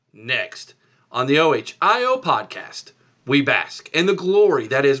Next, on the OHIO podcast, we bask in the glory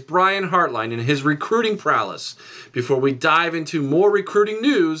that is Brian Hartline and his recruiting prowess before we dive into more recruiting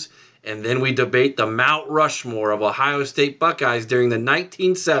news, and then we debate the Mount Rushmore of Ohio State Buckeyes during the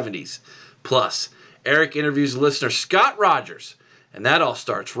 1970s. Plus, Eric interviews listener Scott Rogers, and that all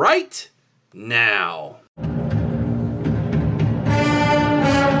starts right now.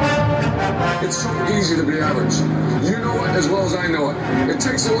 It's so easy to be average. You know it as well as I know it. It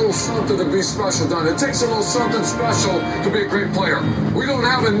takes a little something to be special, Don. It takes a little something special to be a great player. We don't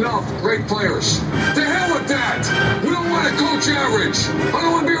have enough great players. To hell with that! We don't want to coach average. I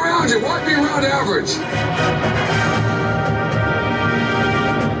don't want to be around you. Why be around average?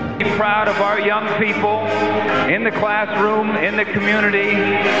 Proud of our young people in the classroom, in the community,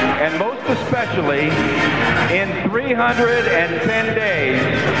 and most especially in 310 days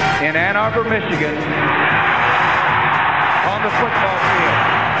in Ann Arbor, Michigan, on the football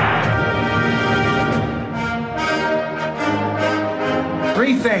field.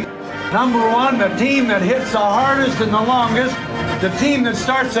 Three things. Number one, the team that hits the hardest and the longest, the team that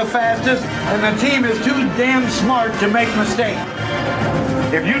starts the fastest, and the team is too damn smart to make mistakes.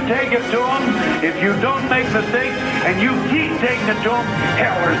 If you take it to them, if you don't make mistakes, and you keep taking it to them,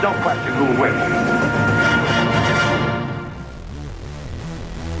 hell, there's no question who will win.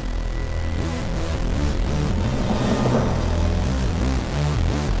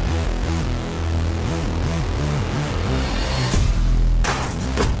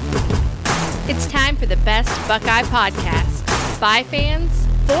 It's time for the Best Buckeye Podcast. By fans,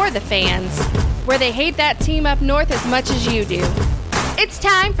 for the fans, where they hate that team up north as much as you do. It's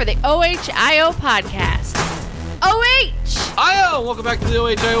time for the OHIO Podcast. OHIO! Welcome back to the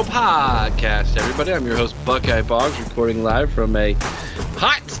OHIO Podcast, everybody. I'm your host, Buckeye Boggs, recording live from a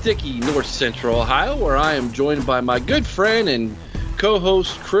hot, sticky North Central Ohio, where I am joined by my good friend and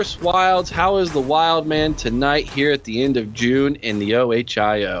co-host, Chris Wilds. How is the Wild Man tonight here at the end of June in the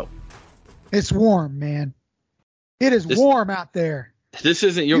OHIO? It's warm, man. It is warm out there. This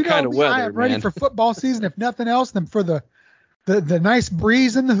isn't your kind of weather, I am ready man. for football season, if nothing else, than for the nice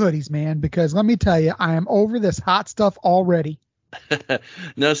breeze and the hoodies, man, because let me tell you, I am over this hot stuff already.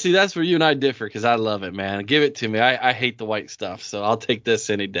 No, see, that's where you and I differ, because I love it, man. Give it to me. I hate the white stuff, so I'll take this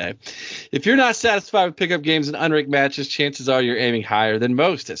any day. If you're not satisfied with pickup games and unranked matches, chances are you're aiming higher than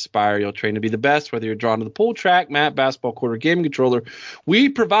most. At Spire, you'll train to be the best, whether you're drawn to the pool, track, mat, basketball court, or gaming controller. We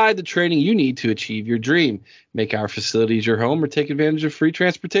provide the training you need to achieve your dream. Make our facilities your home or take advantage of free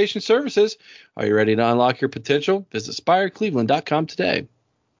transportation services. Are you ready to unlock your potential? Visit SpireCleveland.com today.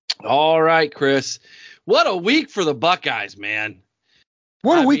 All right, Chris. What a week for the Buckeyes, man.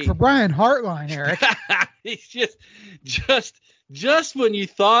 What a week for Brian Hartline, Eric. He's just when you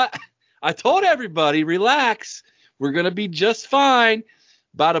thought, I told everybody, relax, we're going to be just fine.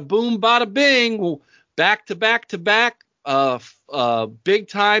 Bada boom, bada bing. Well, back to back, big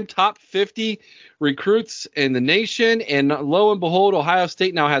time top 50 recruits in the nation. And lo and behold, Ohio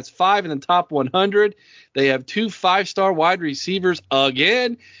State now has 5 in the top 100. They have 2 5-star wide receivers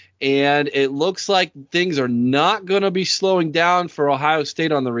again. And it looks like things are not going to be slowing down for Ohio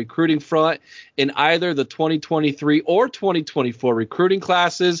State on the recruiting front in either the 2023 or 2024 recruiting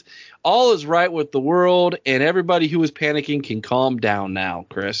classes. All is right with the world, and everybody who is panicking can calm down now,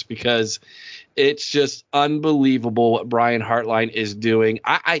 Chris, because it's just unbelievable what Brian Hartline is doing.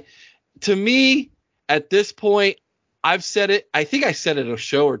 To me, at this point, I've said it. I think I said it a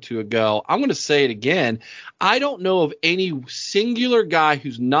show or two ago. I'm going to say it again. I don't know of any singular guy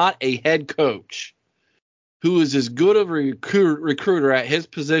who's not a head coach who is as good of a recruiter at his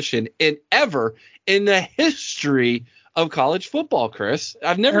position ever in the history of college football, Chris.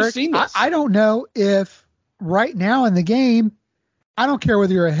 I've never seen this. I don't know if right now in the game, I don't care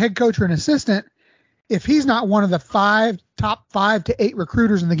whether you're a head coach or an assistant, if he's not one of the top 5 to 8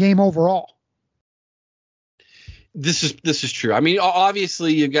 recruiters in the game overall. This is true. I mean,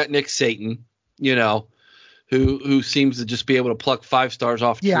 obviously you've got Nick Saban, who seems to just be able to pluck 5 stars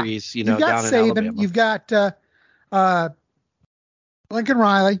off trees, down in Alabama. You've got Lincoln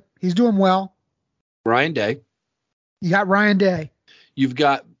Riley. He's doing well. Ryan Day. You got Ryan Day. You've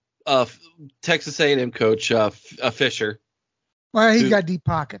got Texas A&M coach Fisher. Well, he's got deep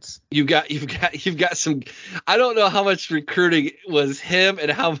pockets. You've got some. I don't know how much recruiting was him and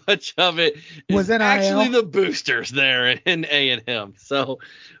how much of it was actually the boosters there in A&M. So,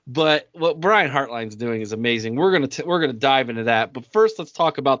 but what Brian Hartline's doing is amazing. We're gonna dive into that. But first, let's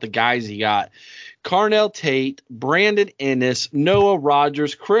talk about the guys he got: Carnell Tate, Brandon Ennis, Noah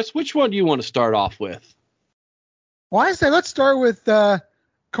Rogers. Chris, which one do you want to start off with? Well, I say let's start with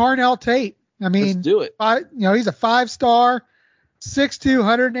Carnell Tate. I mean, let's do it. He's a 5-star. 6'2",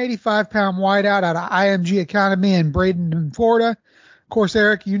 185-pound wideout out of IMG Academy in Bradenton, Florida. Of course,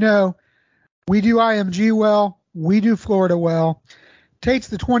 Eric, you know, we do IMG well. We do Florida well. Tate's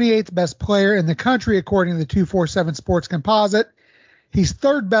the 28th best player in the country, according to the 247 Sports Composite. He's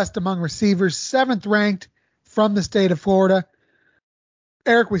third best among receivers, 7th ranked from the state of Florida.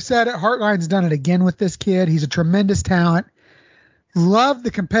 Eric, we said it. Hartline's done it again with this kid. He's a tremendous talent. Love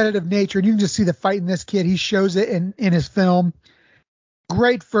the competitive nature, and you can just see the fight in this kid. He shows it in his film.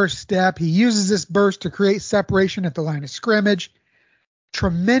 Great first step. He uses this burst to create separation at the line of scrimmage.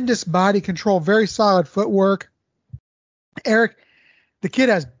 Tremendous body control, very solid footwork. Eric, the kid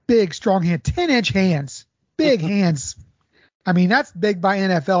has big, strong hands, 10-inch hands, big hands. I mean, that's big by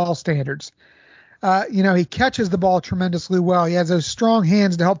NFL standards. He catches the ball tremendously well. He has those strong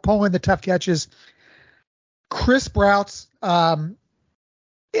hands to help pull in the tough catches. Crisp routes, and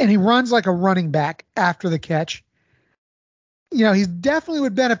he runs like a running back after the catch. You know, he definitely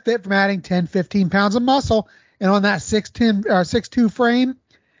would benefit from adding 10, 15 pounds of muscle. And on that 6'2" frame,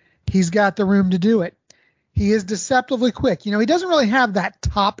 he's got the room to do it. He is deceptively quick. You know, he doesn't really have that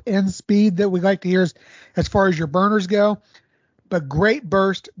top end speed that we like to hear as far as your burners go, but great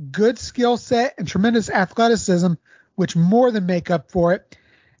burst, good skill set, and tremendous athleticism, which more than make up for it.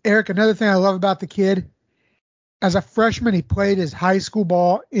 Eric, another thing I love about the kid, as a freshman, he played his high school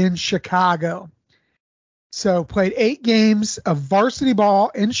ball in Chicago. So played 8 games of varsity ball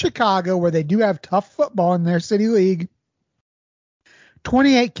in Chicago, where they do have tough football in their city league.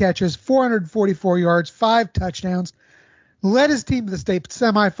 28 catches, 444 yards, 5 touchdowns. Led his team to the state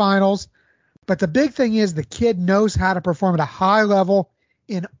semifinals. But the big thing is the kid knows how to perform at a high level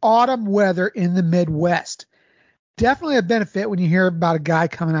in autumn weather in the Midwest. Definitely a benefit when you hear about a guy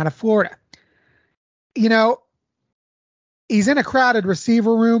coming out of Florida. You know, he's in a crowded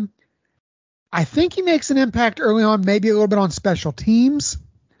receiver room. I think he makes an impact early on, maybe a little bit on special teams.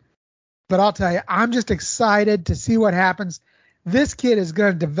 But I'll tell you, I'm just excited to see what happens. This kid is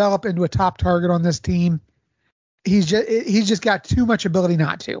going to develop into a top target on this team. He's just got too much ability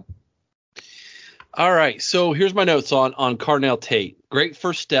not to. All right, so here's my notes on Carnell Tate. Great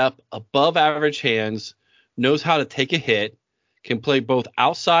first step, above average hands, knows how to take a hit, can play both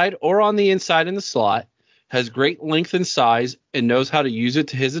outside or on the inside in the slot, has great length and size, and knows how to use it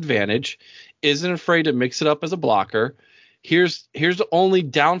to his advantage, isn't afraid to mix it up as a blocker. Here's the only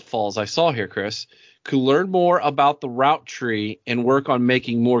downfalls I saw here, Chris. Could learn more about the route tree and work on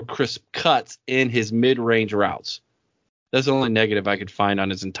making more crisp cuts in his mid-range routes. That's the only negative I could find on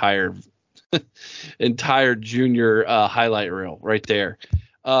his entire junior highlight reel right there.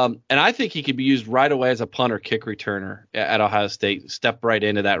 And I think he could be used right away as a punt or kick returner at Ohio State. Step right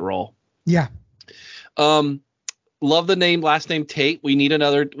into that role. Yeah. Love the last name Tate. We need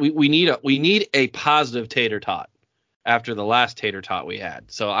another. We need a positive tater tot after the last tater tot we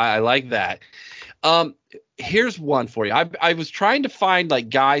had. So I like that. Here's one for you. I was trying to find like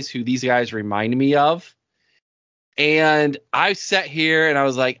guys who these guys remind me of. And I sat here and I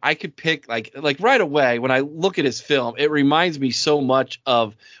was like, I could pick like right away when I look at his film, it reminds me so much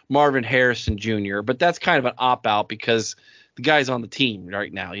of Marvin Harrison Jr., but that's kind of an opt-out because the guy's on the team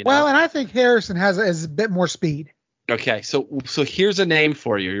right now. You know? Well, and I think Harrison has a bit more speed. Okay, so here's a name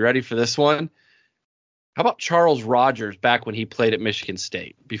for you. You ready for this one? How about Charles Rogers back when he played at Michigan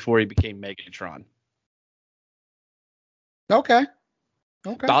State before he became Megatron? Okay.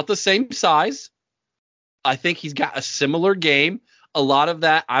 About the same size. I think he's got a similar game. A lot of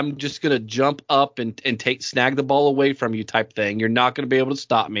that, I'm just going to jump up and snag the ball away from you type thing. You're not going to be able to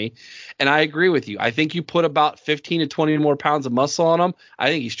stop me. And I agree with you. I think you put about 15 to 20 more pounds of muscle on him. I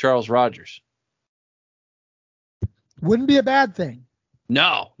think he's Charles Rogers. Wouldn't be a bad thing.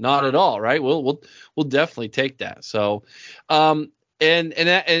 No, not at all. Right. We'll definitely take that. So, and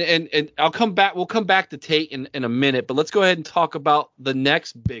I'll come back. We'll come back to Tate in a minute, but let's go ahead and talk about the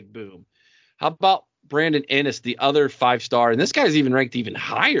next big boom. How about Brandon Ennis, the other 5-star, and this guy's even ranked even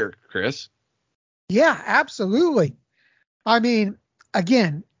higher, Chris. Yeah, absolutely. I mean,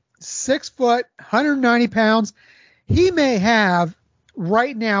 again, 6 foot, 190 pounds. He may have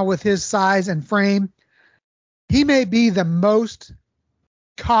right now with his size and frame, he may be the most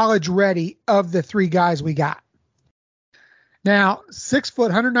college ready of the 3 guys we got. Now, 6 foot,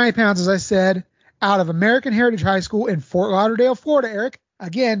 190 pounds, as I said, out of American Heritage High School in Fort Lauderdale, Florida, Eric.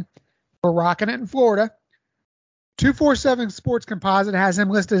 Again, we're rocking it in Florida. 247 Sports Composite has him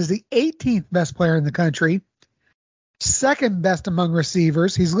listed as the 18th best player in the country, 2nd best among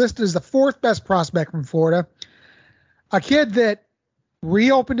receivers. He's listed as the 4th best prospect from Florida. A kid that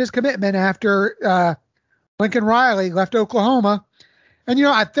reopened his commitment after Lincoln Riley left Oklahoma. And,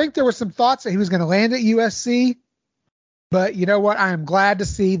 I think there were some thoughts that he was going to land at USC. But you know what? I am glad to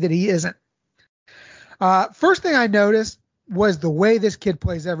see that he isn't. First thing I noticed was the way this kid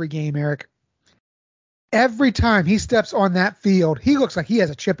plays every game, Eric. Every time he steps on that field, he looks like he has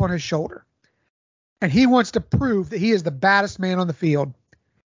a chip on his shoulder. And he wants to prove that he is the baddest man on the field.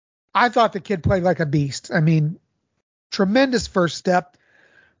 I thought the kid played like a beast. I mean, tremendous first step.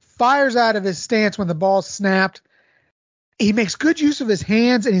 Fires out of his stance when the ball's snapped. He makes good use of his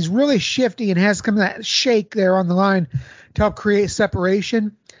hands, and he's really shifty and has kind of that shake there on the line to help create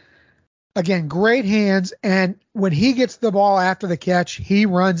separation. Again, great hands, and when he gets the ball after the catch, he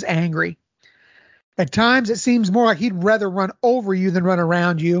runs angry. At times, it seems more like he'd rather run over you than run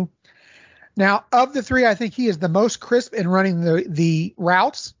around you. Now, of the three, I think he is the most crisp in running the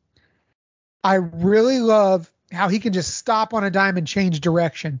routes. I really love how he can just stop on a dime and change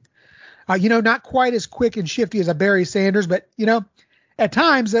direction. Not quite as quick and shifty as a Barry Sanders, but, at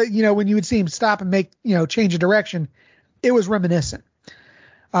times, when you would see him stop and make, change of direction, it was reminiscent.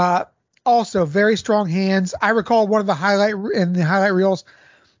 Also, very strong hands. I recall one of the highlight reels,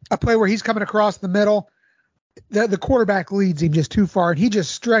 a play where he's coming across the middle. The quarterback leads him just too far, and he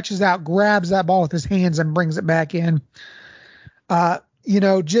just stretches out, grabs that ball with his hands, and brings it back in.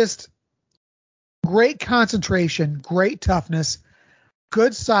 Just great concentration, great toughness,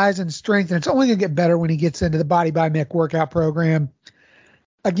 good size and strength, and it's only going to get better when he gets into the Body by Mick workout program.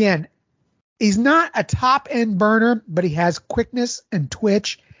 Again, he's not a top-end burner, but he has quickness and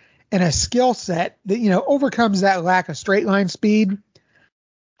twitch and a skill set that, overcomes that lack of straight line speed.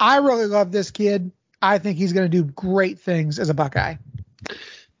 I really love this kid. I think he's going to do great things as a Buckeye.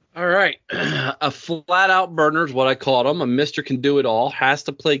 All right. A flat-out burner is what I called him. A Mr. Can Do It All. Has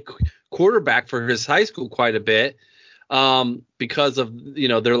to play quarterback for his high school quite a bit because of,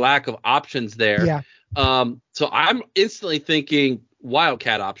 their lack of options there. Yeah. So I'm instantly thinking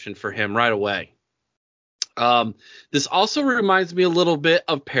Wildcat option for him right away. This also reminds me a little bit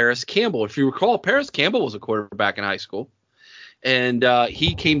of Paris Campbell. If you recall, Paris Campbell was a quarterback in high school. And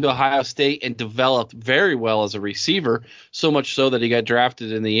he came to Ohio State and developed very well as a receiver, so much so that he got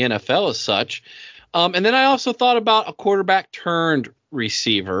drafted in the NFL as such. And then I also thought about a quarterback turned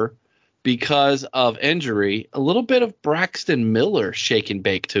receiver because of injury, a little bit of Braxton Miller shake and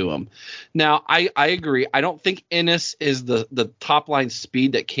bake to him. Now, I agree. I don't think Ennis is the top line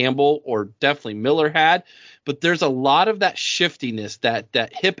speed that Campbell or definitely Miller had, but there's a lot of that shiftiness, that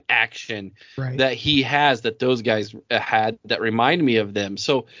hip action that he has that those guys had that remind me of them.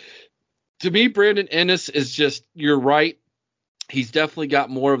 So to me, Brandon Ennis is just, you're right. He's definitely got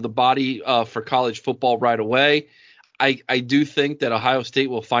more of the body for college football right away. I do think that Ohio State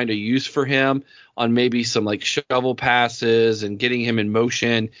will find a use for him on maybe some like shovel passes and getting him in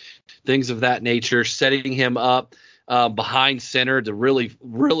motion, things of that nature, setting him up behind center to really,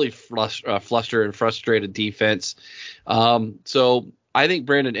 really fluster and frustrate a defense. So I think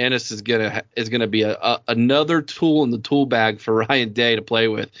Brandon Ennis is gonna be another tool in the tool bag for Ryan Day to play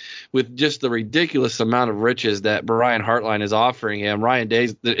with just the ridiculous amount of riches that Brian Hartline is offering him. Ryan Day,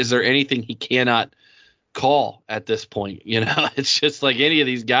 is there anything he cannot call at this point? It's just like any of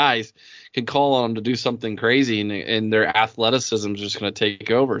these guys can call on him to do something crazy, and their athleticism is just going to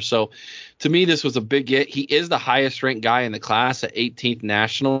take over. So to me, this was a big get. He is the highest ranked guy in the class at 18th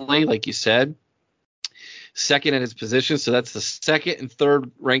nationally, like you said, second in his position. So that's the second and third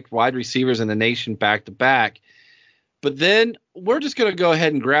ranked wide receivers in the nation back to back. But then we're just going to go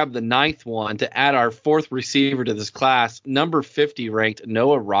ahead and grab the ninth one to add our fourth receiver to this class, number 50 ranked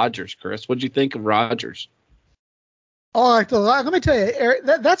Noah Rogers. Chris, what'd you think of Rogers? Oh, let me tell you, Eric,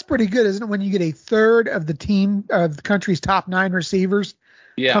 that's pretty good, isn't it? When you get a third of the team of the country's top 9 receivers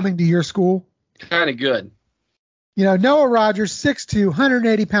coming to your school. Kind of good. Noah Rogers, 6'2",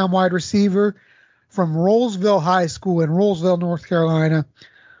 180-pound wide receiver from Rollsville High School in Rollsville, North Carolina.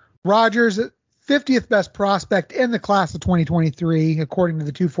 Rogers, 50th best prospect in the class of 2023, according to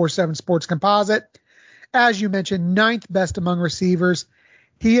the 247 Sports Composite. As you mentioned, 9th best among receivers.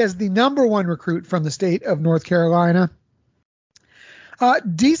 He is the number 1 recruit from the state of North Carolina.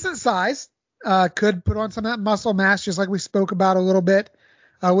 Decent size, could put on some of that muscle mass, just like we spoke about a little bit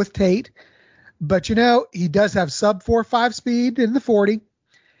with Tate. But, he does have sub 4.5 speed in the 40.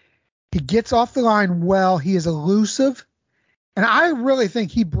 He gets off the line well. He is elusive. And I really think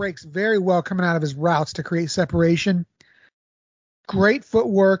he breaks very well coming out of his routes to create separation. Great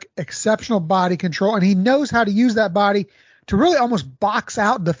footwork, exceptional body control, and he knows how to use that body to really almost box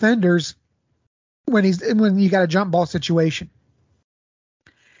out defenders when you got a jump ball situation.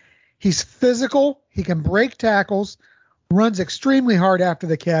 He's physical. He can break tackles, runs extremely hard after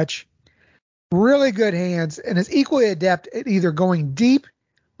the catch, really good hands, and is equally adept at either going deep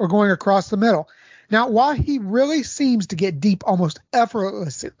or going across the middle. Now, while he really seems to get deep almost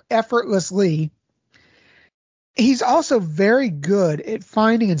effortlessly, he's also very good at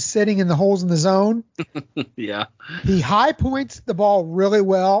finding and sitting in the holes in the zone. Yeah. He high points the ball really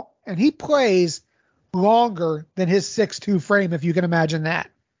well, and he plays longer than his 6'2" frame, if you can imagine that.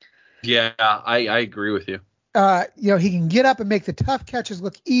 Yeah, I agree with you. He can get up and make the tough catches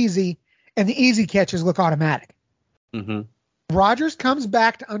look easy, and the easy catches look automatic. Mm-hmm. Rodgers comes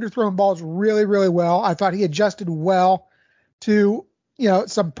back to underthrown balls really, really well. I thought he adjusted well to,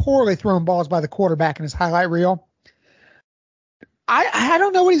 some poorly thrown balls by the quarterback in his highlight reel. I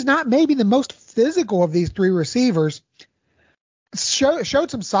don't know what he's not. Maybe the most physical of these three receivers.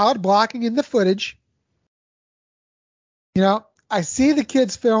 Showed some solid blocking in the footage. I see the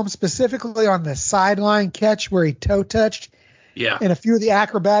kid's film specifically on the sideline catch where he toe touched. Yeah. And a few of the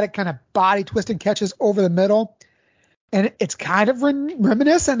acrobatic kind of body twisting catches over the middle. And it's kind of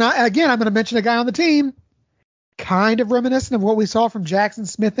reminiscent. Again, I'm going to mention a guy on the team. Kind of reminiscent of what we saw from Jackson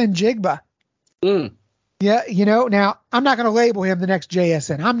Smith and Jigba. Mm. Yeah, now I'm not going to label him the next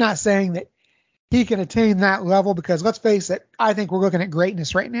JSN. I'm not saying that he can attain that level because let's face it, I think we're looking at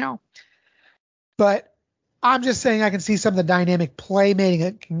greatness right now. But I'm just saying I can see some of the dynamic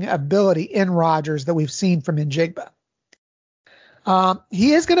playmaking ability in Rodgers that we've seen from Njigba.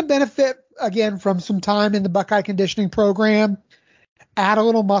 He is going to benefit, again, from some time in the Buckeye conditioning program, add a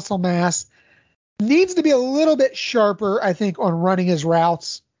little muscle mass. Needs to be a little bit sharper, I think, on running his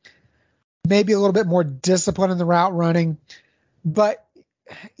routes. Maybe a little bit more discipline in the route running. But,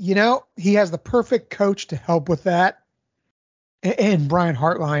 he has the perfect coach to help with that in Brian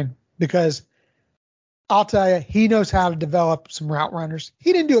Hartline, because I'll tell you, he knows how to develop some route runners.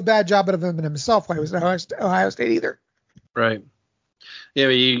 He didn't do a bad job of them himself when he was at Ohio State either. Right. Yeah,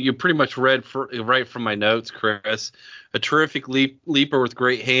 you pretty much read right from my notes, Chris. A terrific leaper with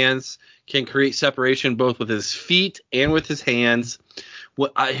great hands, can create separation both with his feet and with his hands.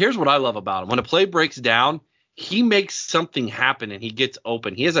 Here's what I love about him. When a play breaks down, he makes something happen and he gets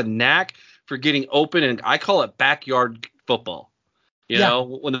open. He has a knack for getting open, and I call it backyard football.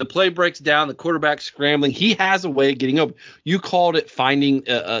 When the play breaks down, the quarterback scrambling, he has a way of getting open. You called it finding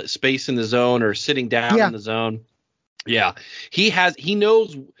a space in the zone or sitting down in the zone. Yeah, he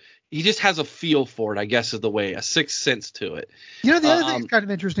just has a feel for it, I guess is the way, a sixth sense to it. The other thing that's kind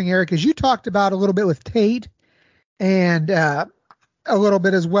of interesting, Eric, is you talked about a little bit with Tate and a little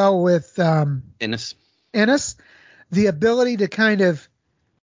bit as well with Ennis, the ability to kind of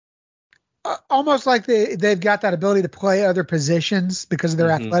almost like they've got that ability to play other positions because of their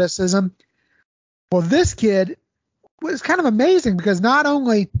athleticism. Well, this kid was kind of amazing because not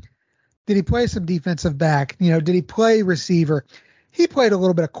only did he play some defensive back, did he play receiver? He played a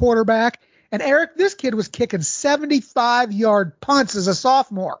little bit of quarterback. And Eric, this kid was kicking 75-yard punts as a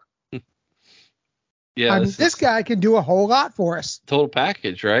sophomore. Yeah, this guy can do a whole lot for us. Total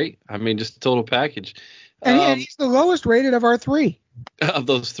package, right? Just total package. And he's the lowest rated of our three. Of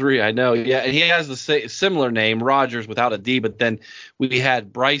those three, I know. Yeah, and he has the similar name, Rodgers, without a D. But then we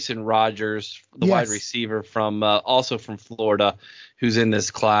had Bryson Rodgers, the wide receiver from also from Florida, who's in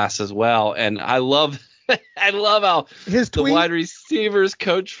this class as well. And I love how the wide receivers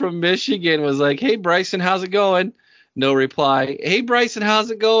coach from Michigan was like, "Hey Bryson, how's it going?" No reply. "Hey Bryson,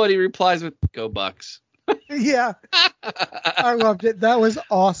 how's it going?" He replies with, "Go Bucks." Yeah, I loved it. That was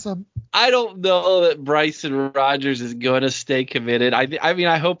awesome. I don't know that Bryson Rodgers is going to stay committed.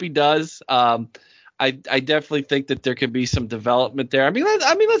 I hope he does. I definitely think that there could be some development there.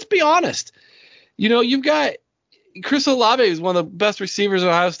 Let's be honest. You've got Chris Olave, who's one of the best receivers in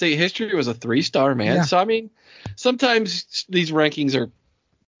Ohio State history, was a 3-star, man. Yeah. So sometimes these rankings are,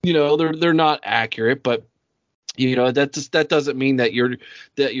 they're not accurate, but that doesn't mean that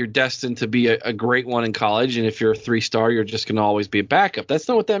you're destined to be a great one in college. And if you're a 3-star, you're just going to always be a backup. That's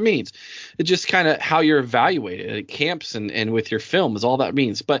not what that means. It's just kind of how you're evaluated at camps and with your film is all that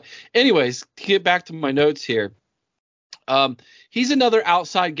means. But anyways, to get back to my notes here, he's another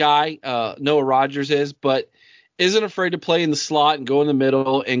outside guy. Noah Rodgers is, but isn't afraid to play in the slot and go in the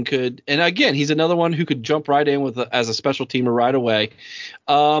middle and again, he's another one who could jump right in as a special teamer right away.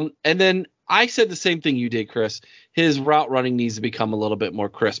 And then I said the same thing you did, Chris. His route running needs to become a little bit more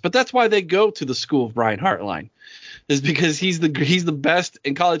crisp. But that's why they go to the school of Brian Hartline, is because he's the best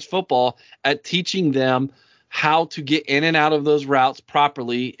in college football at teaching them how to get in and out of those routes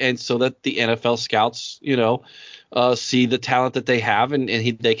properly, and so that the NFL scouts, see the talent that they have and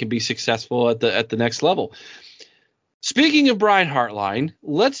they can be successful at the next level. Speaking of Brian Hartline,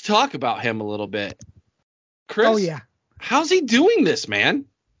 let's talk about him a little bit. Chris, oh yeah, how's he doing this, man?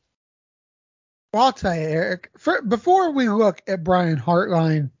 Well, I'll tell you, Eric, before we look at Brian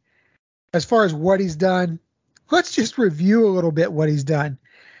Hartline as far as what he's done, let's just review a little bit what he's done.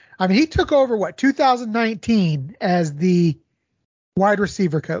 I mean, he took over 2019 as the wide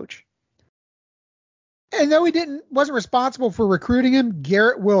receiver coach. And though he wasn't responsible for recruiting him,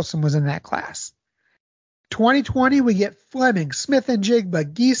 Garrett Wilson was in that class. 2020, we get Fleming, Smith and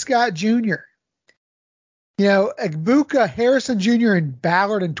Jigba, Gee Scott Jr., Egbuka, Harrison Jr., and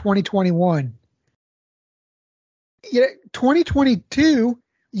Ballard in 2021. 2022,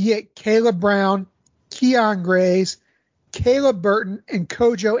 you get Caleb Brown, Keon Grays, Caleb Burton, and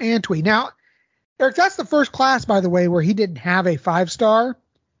Kojo Antwi. Now, Eric, that's the first class, by the way, where he didn't have a 5-star.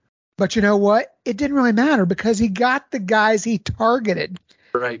 But you know what? It didn't really matter because he got the guys he targeted.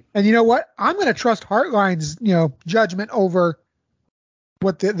 Right. And you know what? I'm going to trust Hartline's, judgment over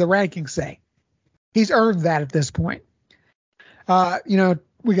what the rankings say. He's earned that at this point.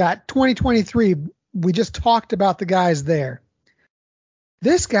 We got 2023. We just talked about the guys there.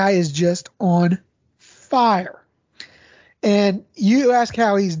 This guy is just on fire. And you ask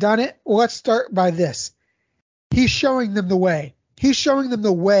how he's done it. Well, let's start by this. He's showing them the way. He's showing them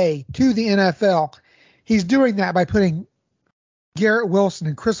the way to the NFL. He's doing that by putting Garrett Wilson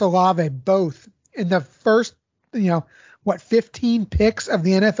and Chris Olave both in the first, 15 picks of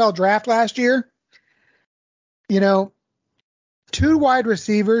the NFL draft last year. 2 wide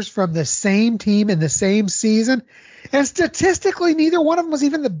receivers from the same team in the same season. And statistically, neither one of them was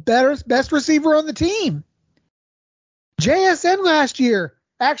even the best receiver on the team. JSN last year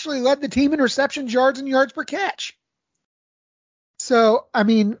actually led the team in receptions, yards, and yards per catch. So, I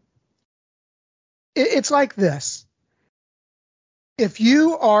mean, it's like this. If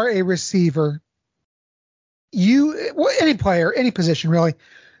you are a receiver, any player, any position really,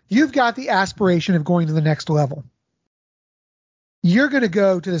 you've got the aspiration of going to the next level. You're going to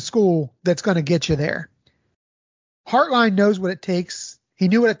go to the school that's going to get you there. Hartline knows what it takes. He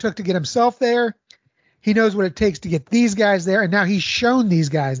knew what it took to get himself there. He knows what it takes to get these guys there, and now he's shown these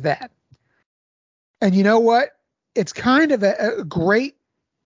guys that. And you know what? It's kind of a great,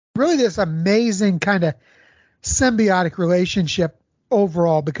 really this amazing kind of symbiotic relationship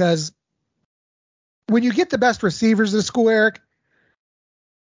overall, because when you get the best receivers at the school, Eric,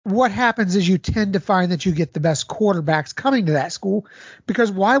 what happens is you tend to find that you get the best quarterbacks coming to that school,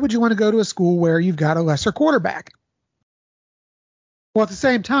 because why would you want to go to a school where you've got a lesser quarterback? Well, at the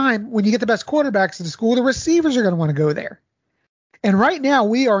same time, when you get the best quarterbacks at the school, the receivers are going to want to go there. And right now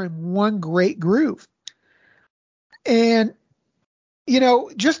we are in one great groove. And,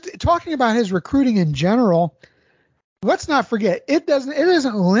 just talking about his recruiting in general, let's not forget, it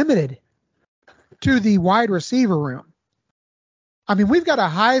isn't limited to the wide receiver room. I mean, we've got a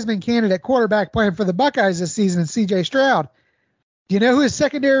Heisman candidate quarterback playing for the Buckeyes this season in C.J. Stroud. Do you know who his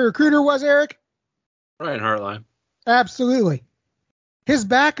secondary recruiter was, Eric? Ryan Hartline. Absolutely. His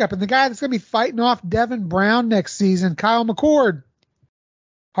backup and the guy that's going to be fighting off Devin Brown next season, Kyle McCord.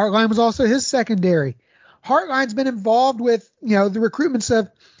 Hartline was also his secondary. Hartline's been involved with, the recruitments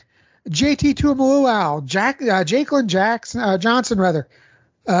of JT Tuimoloau, Jacqueline Johnson,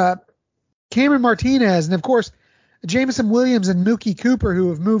 Cameron Martinez, and of course, Jameson Williams and Mookie Cooper,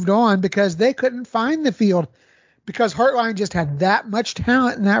 who have moved on because they couldn't find the field because Hartline just had that much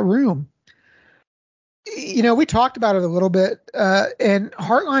talent in that room. We talked about it a little bit, and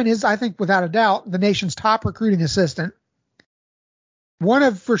Hartline is, I think, without a doubt, the nation's top recruiting assistant. One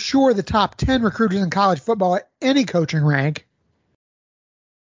of, for sure, the top 10 recruiters in college football at any coaching rank.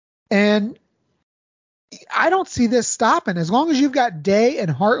 And I don't see this stopping. As long as you've got Day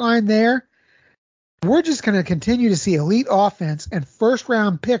and Hartline there, we're just going to continue to see elite offense and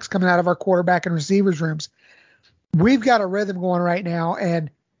first-round picks coming out of our quarterback and receivers rooms. We've got a rhythm going right now,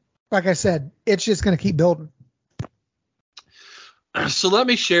 and like I said, it's just going to keep building. So let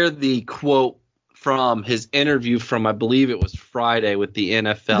me share the quote from his interview from, I believe it was Friday, with the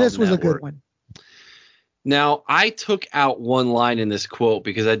NFL This was Network. a good one. Now, I took out one line in this quote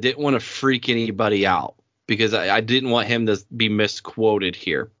because I didn't want to freak anybody out, because I didn't want him to be misquoted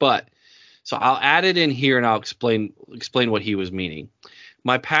here. But so I'll add it in here and I'll explain what he was meaning.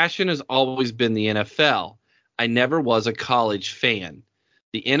 My passion has always been the NFL. I never was a college fan.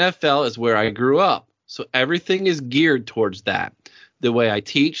 The NFL is where I grew up, so everything is geared towards that. The way I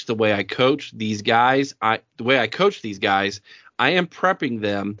teach, the way I coach these guys, I am prepping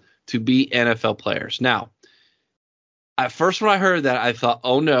them to be NFL players. Now, at first when I heard that, I thought,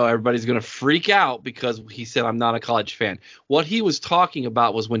 oh no, everybody's going to freak out because he said I'm not a college fan. What he was talking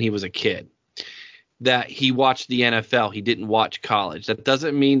about was when he was a kid, that he watched the NFL. He didn't watch college. That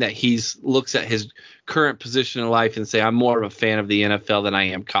doesn't mean that he looks at his current position in life and say, I'm more of a fan of the NFL than I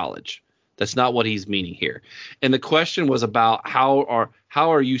am college. That's not what he's meaning here. And the question was about how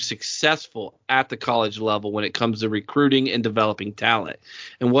are you successful at the college level when it comes to recruiting and developing talent.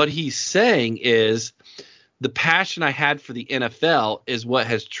 And what he's saying is the passion I had for the NFL is what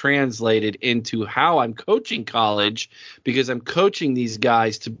has translated into how I'm coaching college, because I'm coaching these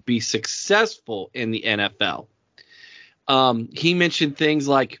guys to be successful in the NFL. He mentioned things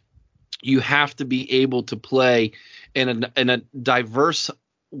like you have to be able to play in a diverse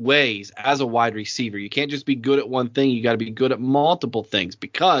ways as a wide receiver. You can't just be good at one thing. You got to be good at multiple things,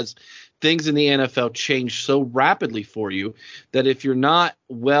 because things in the NFL change so rapidly for you that if you're not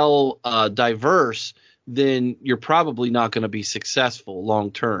well diverse, then you're probably not going to be successful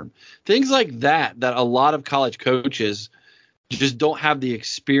long term. Things like that a lot of college coaches just don't have the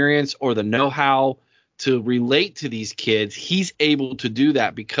experience or the know-how to relate to these kids. He's able to do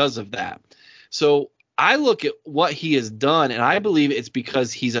that because of that. So I look at what he has done, and I believe it's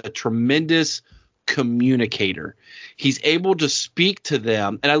because he's a tremendous communicator. He's able to speak to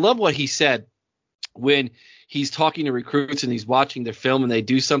them. And I love what he said when he's talking to recruits and he's watching their film and they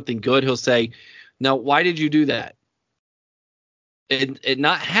do something good. He'll say, now, why did you do that? And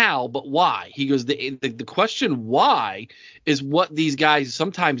not how, but why. He goes, the question why is what these guys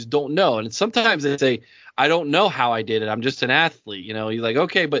sometimes don't know. And sometimes they say, I don't know how I did it. I'm just an athlete. You're like,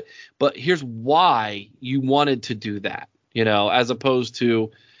 okay, but here's why you wanted to do that, as opposed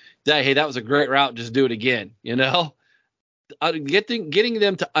to, hey, that was a great route. Just do it again, getting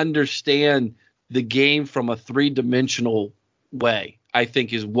them to understand the game from a three-dimensional way, I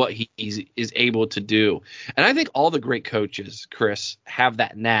think, is what he is able to do. And I think all the great coaches, Chris, have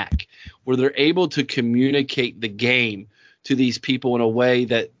that knack where they're able to communicate the game to these people in a way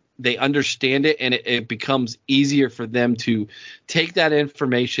that they understand it, and it becomes easier for them to take that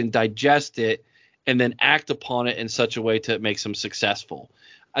information, digest it, and then act upon it in such a way to make them successful.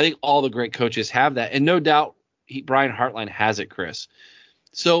 I think all the great coaches have that, and no doubt Brian Hartline has it, Chris.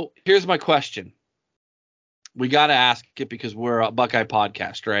 So here's my question. We got to ask it because we're a Buckeye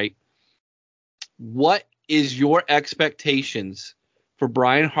podcast, right? What is your expectations for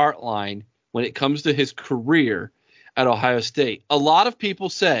Brian Hartline when it comes to his career at Ohio State? A lot of people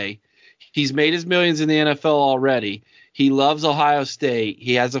say he's made his millions in the NFL already. He loves Ohio State.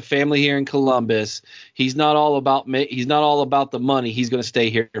 He has a family here in Columbus. He's not all about the money. He's going to stay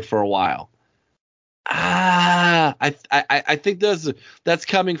here for a while. I think that's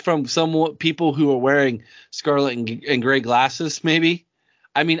coming from some people who are wearing scarlet and gray glasses, maybe.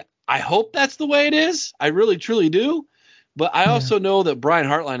 I mean, I hope that's the way it is. I really, truly do. But I also know that Brian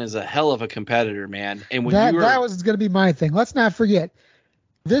Hartline is a hell of a competitor, man. And when that was going to be my thing. Let's not forget,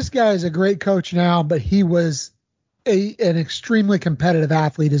 this guy is a great coach now, but he was an extremely competitive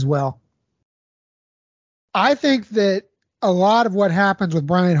athlete as well. I think that a lot of what happens with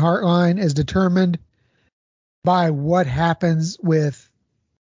Brian Hartline is determined by what happens with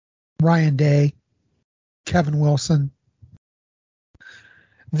Ryan Day, Kevin Wilson,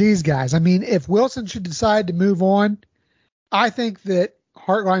 these guys. I mean, if Wilson should decide to move on, I think that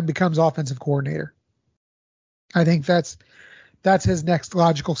Hartline becomes offensive coordinator. I think that's his next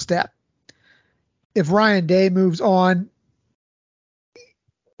logical step. If Ryan Day moves on,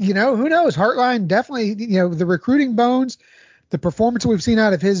 who knows? Hartline definitely, the recruiting bones, the performance we've seen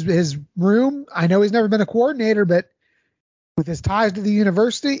out of his room. I know he's never been a coordinator, but with his ties to the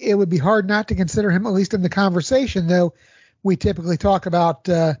university, it would be hard not to consider him at least in the conversation, though we typically talk about,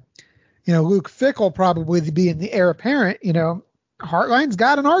 Luke Fickell probably being the heir apparent. Hartline's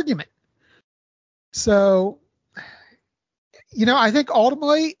got an argument. So, I think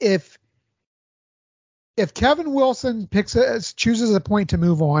ultimately if Kevin Wilson chooses a point to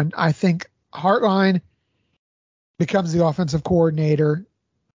move on, I think Hartline becomes the offensive coordinator.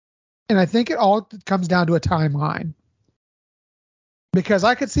 And I think it all comes down to a timeline. Because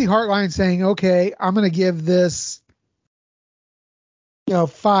I could see Hartline saying, okay, I'm going to give this,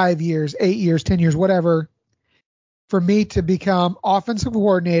 5 years, 8 years, 10 years, whatever, for me to become offensive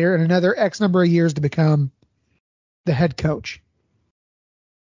coordinator and another X number of years to become the head coach.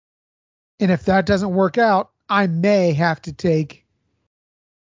 And if that doesn't work out, I may have to take,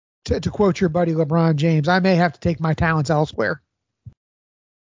 to quote your buddy LeBron James, I may have to take my talents elsewhere.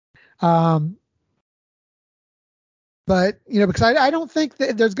 But, because I don't think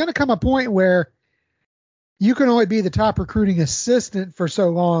that there's going to come a point where you can only be the top recruiting assistant for so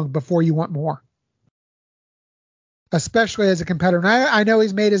long before you want more, especially as a competitor. And I know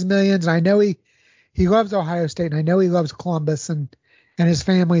he's made his millions, and I know he loves Ohio State, and I know he loves Columbus and his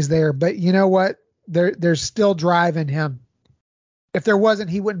family's there. But you know what? There's still drive in him. If there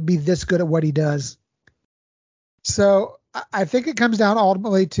wasn't, he wouldn't be this good at what he does. So I think it comes down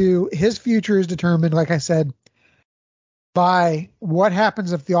ultimately to his future is determined, like I said, by what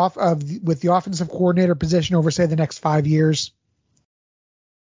happens with the offensive coordinator position over, say, the next 5 years,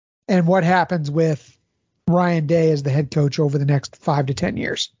 and what happens with Ryan Day as the head coach over the next 5 to 10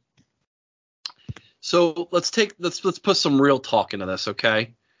 years. So let's put some real talk into this,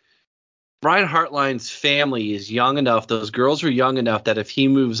 okay? Brian Hartline's family is young enough. Those girls are young enough that if he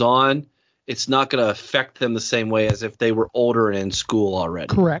moves on, it's not going to affect them the same way as if they were older and in school already.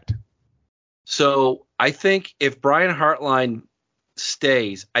 Correct. So I think if Brian Hartline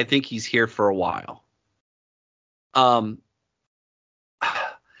stays, I think he's here for a while.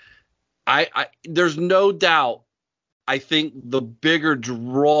 There's no doubt. I think the bigger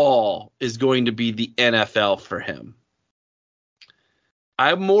draw is going to be the NFL for him.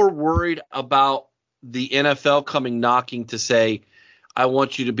 I'm more worried about the NFL coming knocking to say, I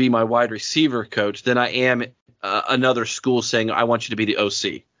want you to be my wide receiver coach than I am another school saying, I want you to be the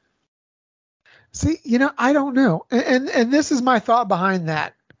OC. See, I don't know. And this is my thought behind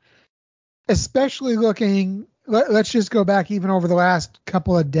that. Especially looking, let's just go back even over the last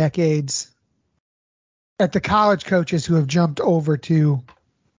couple of decades at the college coaches who have jumped over to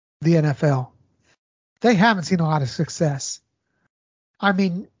the NFL. They haven't seen a lot of success. I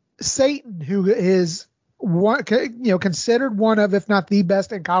mean, Satan, who is considered one of, if not the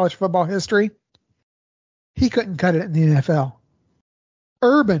best in college football history, he couldn't cut it in the NFL.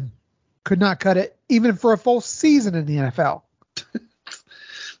 Urban could not cut it even for a full season in the NFL.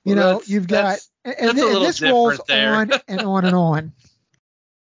 You've got, and this rolls on and on and on.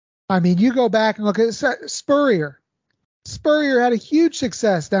 I mean, you go back and look at Spurrier. Spurrier had a huge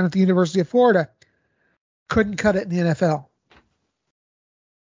success down at the University of Florida. Couldn't cut it in the NFL.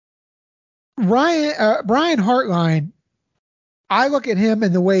 Brian Hartline, I look at him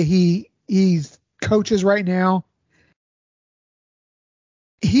and the way he coaches right now.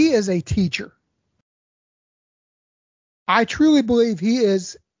 He is a teacher. I truly believe he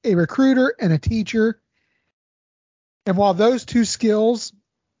is a recruiter and a teacher. And while those two skills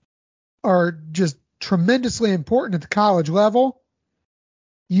are just tremendously important at the college level,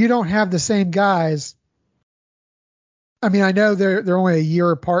 you don't have the same guys. I mean, I know they're only a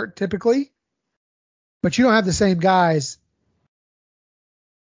year apart typically, but you don't have the same guys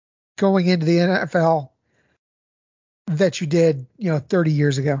going into the NFL that you did, 30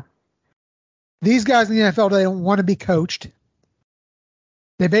 years ago. These guys in the NFL, they don't want to be coached.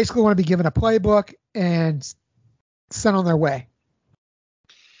 They basically want to be given a playbook and sent on their way.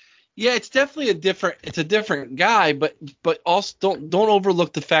 Yeah, it's definitely a different guy, but also don't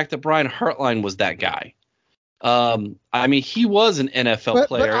overlook the fact that Brian Hartline was that guy. I mean, he was an NFL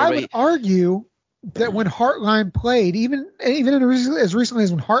player. But I would argue that when Hartline played, even as recently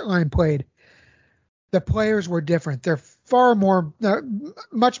as when Hartline played, the players were different. They're far more,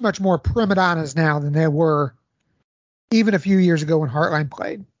 much more prima donnas now than they were even a few years ago when Hartline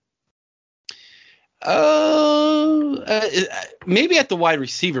played. Maybe at the wide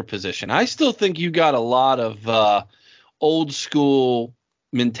receiver position. I still think you got a lot of old school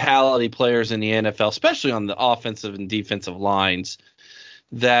mentality players in the NFL, especially on the offensive and defensive lines,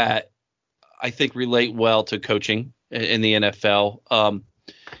 that I think relate well to coaching in the NFL.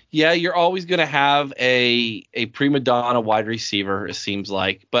 Yeah, you're always going to have a prima donna wide receiver, it seems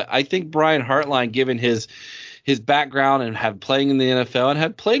like. But I think Brian Hartline, given his background and have playing in the NFL and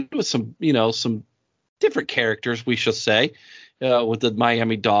had played with some different characters, we shall say, with the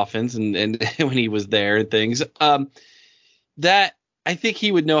Miami Dolphins and when he was there and things, that I think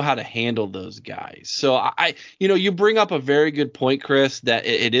he would know how to handle those guys. So you bring up a very good point, Chris, that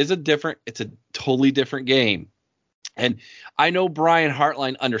it's a totally different game. And I know Brian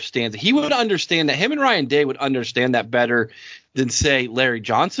Hartline understands it. He would understand that. Him and Ryan Day would understand that better than, say, Larry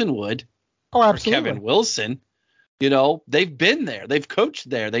Johnson would. Oh, absolutely. Or Kevin Wilson. They've been there. They've coached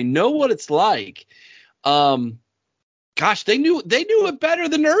there. They know what it's like. Gosh, they knew it better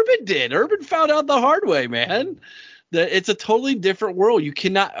than Urban did. Urban found out the hard way, man. That it's a totally different world. You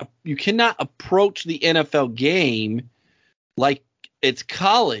cannot approach the NFL game like it's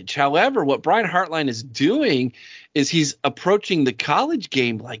college. However, what Brian Hartline is doing is he's approaching the college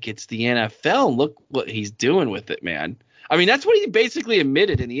game like it's the NFL. Look what he's doing with it, man. I mean, that's what he basically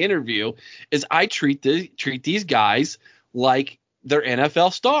admitted in the interview is I treat these guys like they're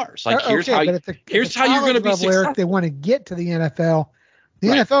NFL stars. Like here's how you're going to be successful. Eric, they want to get to the NFL. The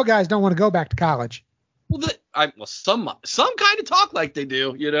NFL guys don't want to go back to college. Well, some kind of talk like they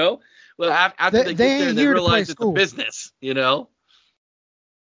do, Well, after they get there, they realize it's a business,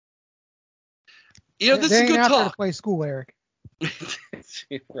 this is good talk. To play school, Eric.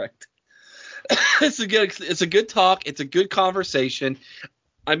 Right. It's a good talk. It's a good conversation.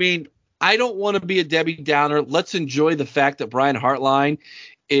 I mean, I don't want to be a Debbie Downer. Let's enjoy the fact that Brian Hartline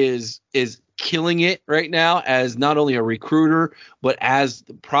is killing it right now as not only a recruiter, but as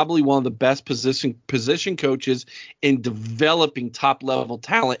probably one of the best position coaches in developing top level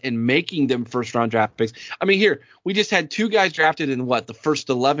talent and making them first round draft picks. I mean, here we just had 2 guys drafted in the first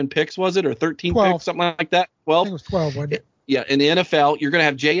 11 picks, was it, or 13 12. picks, something like that? 12. I think it was 12, wasn't it? Yeah, in the NFL, you're going to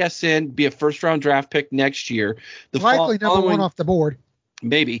have JSN be a first round draft pick next year. Likely number 1 off the board.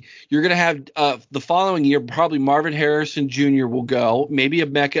 Maybe you're going to have the following year, probably Marvin Harrison Jr. will go, maybe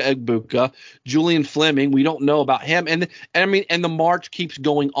Emeka Egbuka, Julian Fleming. We don't know about him. And the march keeps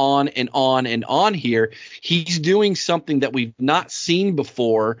going on and on and on here. He's doing something that we've not seen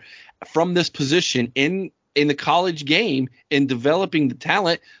before from this position in the college game in developing the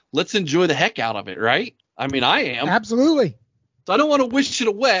talent. Let's enjoy the heck out of it, right? I mean, I am. Absolutely. So I don't want to wish it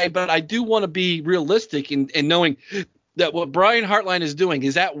away, but I do want to be realistic in knowing that what Brian Hartline is doing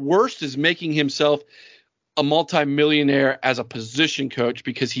is at worst is making himself a multimillionaire as a position coach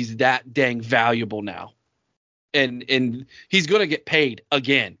because he's that dang valuable now. And he's going to get paid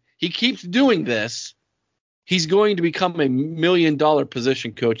again. He keeps doing this. He's going to become a $1 million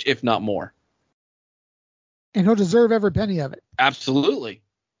position coach, if not more. And he'll deserve every penny of it. Absolutely.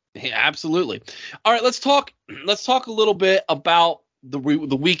 Yeah, absolutely. All right, let's talk a little bit about the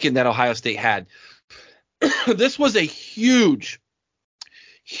weekend that Ohio State had. This was a huge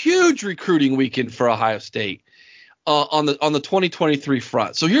recruiting weekend for Ohio State on the 2023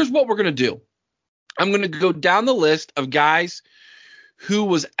 front. So here's what we're going to do. I'm going to go down the list of guys who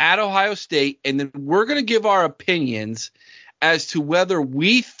was at Ohio State, and then we're going to give our opinions as to whether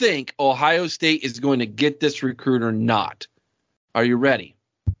we think Ohio State is going to get this recruit or not. Are you ready?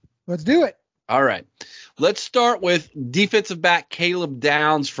 Let's do it. All right. Let's start with defensive back Caleb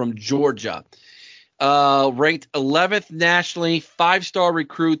Downs from Georgia. Ranked 11th nationally, 5-star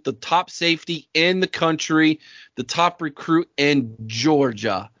recruit, the top safety in the country, the top recruit in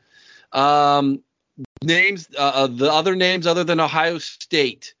Georgia. Names, the other names other than Ohio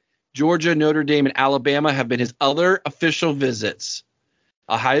State, Georgia, Notre Dame, and Alabama have been his other official visits.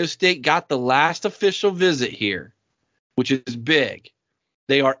 Ohio State got the last official visit here, which is big.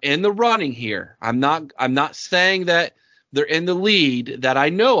 They are in the running here. I'm not saying that they're in the lead that I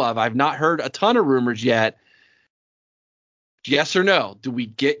know of. I've not heard a ton of rumors yet. Yes or no? Do we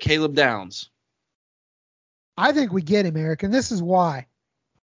get Caleb Downs? I think we get him, Eric, and this is why.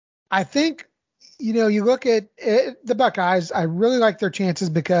 I think, you look at the Buckeyes, I really like their chances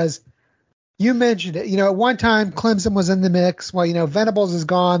because you mentioned it. At one time, Clemson was in the mix. Well, Venables is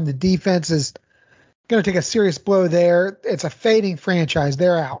gone. The defense is going to take a serious blow there. It's a fading franchise.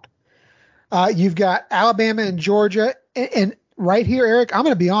 They're out. You've got Alabama and Georgia. And right here, Eric, I'm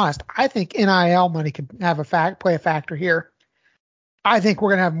going to be honest. I think NIL money could play a factor here. I think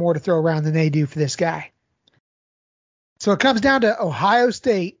we're going to have more to throw around than they do for this guy. So it comes down to Ohio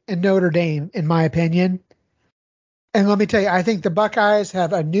State and Notre Dame, in my opinion. And let me tell you, I think the Buckeyes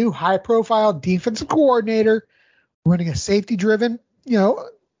have a new high-profile defensive coordinator running a safety-driven,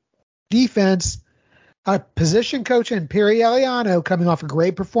 defense. A position coach in Perry Eliano coming off a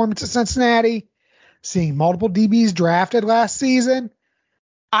great performance at Cincinnati. Seeing multiple DBs drafted last season,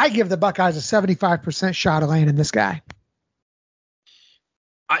 I give the Buckeyes a 75% shot of landing this guy.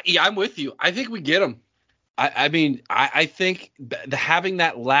 I'm with you. I think we get him. I think having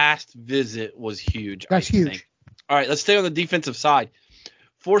that last visit was huge. That's huge. All right, let's stay on the defensive side.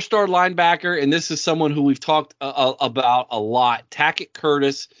 4-star linebacker, and this is someone who we've talked about a lot, Tackett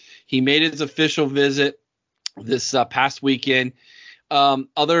Curtis. He made his official visit this past weekend.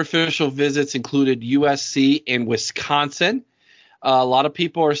 Other official visits included USC and Wisconsin. A lot of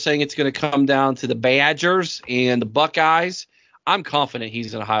people are saying it's going to come down to the Badgers and the Buckeyes. I'm confident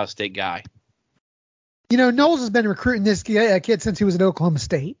he's an Ohio State guy. Knowles has been recruiting this kid since he was at Oklahoma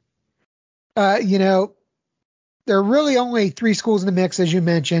State. There are really only 3 schools in the mix, as you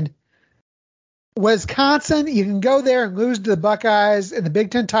mentioned. Wisconsin, you can go there and lose to the Buckeyes in the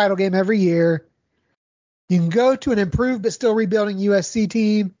Big Ten title game every year. You can go to an improved but still rebuilding USC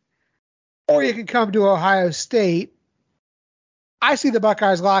team, or you can come to Ohio State. I see the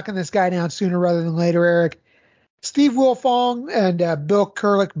Buckeyes locking this guy down sooner rather than later, Eric. Steve Wilfong and Bill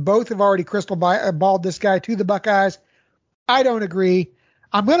Kurlick both have already crystal balled this guy to the Buckeyes. I don't agree.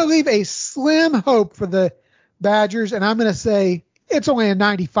 I'm going to leave a slim hope for the Badgers, and I'm going to say it's only a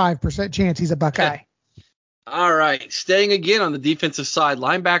 95% chance he's a Buckeye. All right. Staying again on the defensive side,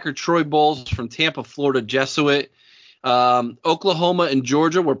 linebacker Troy Bowles from Tampa, Florida Jesuit. Oklahoma and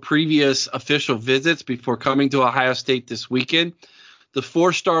Georgia were previous official visits before coming to Ohio State this weekend. the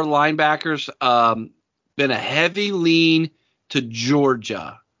 4-star linebackers, been a heavy lean to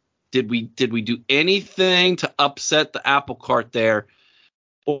Georgia. Did we do anything to upset the apple cart there,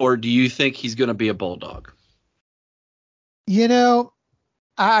 or do you think he's going to be a Bulldog?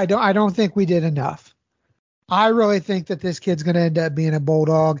 I don't think we did enough. I really think that this kid's going to end up being a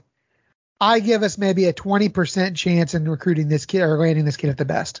Bulldog. I give us maybe a 20% chance in recruiting this kid or landing this kid at the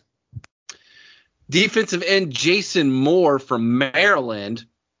best. Defensive end Jason Moore from Maryland.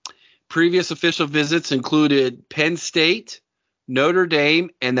 Previous official visits included Penn State, Notre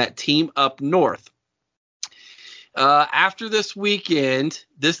Dame, and that team up north. After this weekend,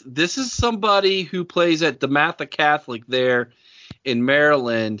 this is somebody who plays at DeMatha Catholic there in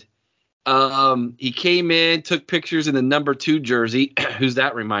Maryland. He came in, took pictures in the number 2 jersey. Who's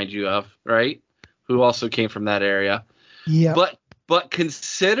that remind you of, right? Who also came from that area. Yeah. But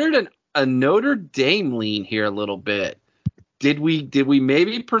considered a Notre Dame lean here a little bit. Did we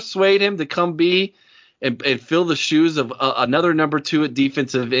maybe persuade him to come be and fill the shoes of another number 2 at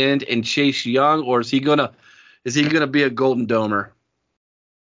defensive end and Chase Young, or is he gonna be a Golden Domer?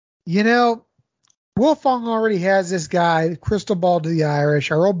 Wolfong already has this guy, crystal ball to the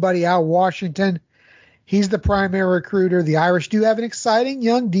Irish. Our old buddy Al Washington, he's the primary recruiter. The Irish do have an exciting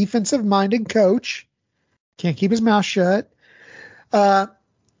young defensive-minded coach. Can't keep his mouth shut.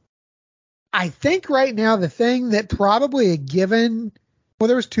 I think right now the thing that probably a given, well,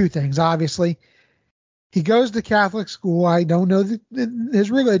 there was 2 things, obviously. He goes to Catholic school. I don't know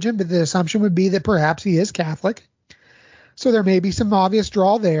his religion, but the assumption would be that perhaps he is Catholic. So there may be some obvious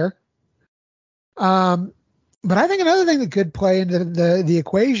draw there. But I think another thing that could play into the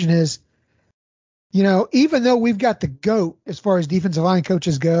equation is, even though we've got the GOAT as far as defensive line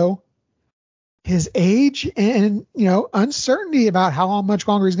coaches go, his age and, uncertainty about how much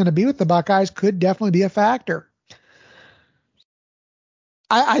longer he's going to be with the Buckeyes could definitely be a factor.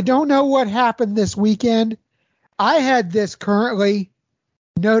 I don't know what happened this weekend. I had this currently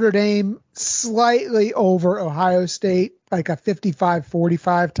Notre Dame slightly over Ohio State, like a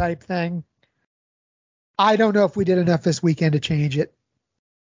 55-45 type thing. I don't know if we did enough this weekend to change it.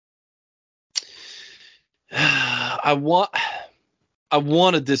 I want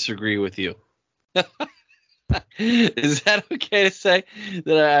to disagree with you. Is that okay to say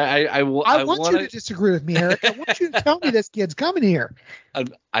that I want you to disagree with me, Eric? I want you to tell me this kid's coming here.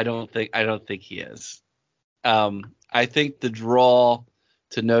 I don't think he is. I think the draw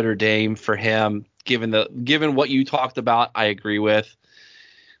to Notre Dame for him, given what you talked about, I agree with.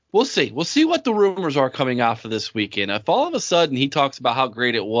 We'll see. We'll see what the rumors are coming out for this weekend. If all of a sudden he talks about how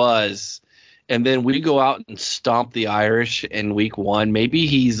great it was, and then we go out and stomp the Irish in week 1, maybe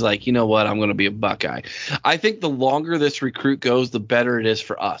he's like, you know what, I'm going to be a Buckeye. I think the longer this recruit goes, the better it is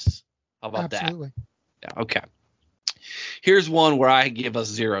for us. How about Absolutely. that? Yeah, okay. Here's one where I give us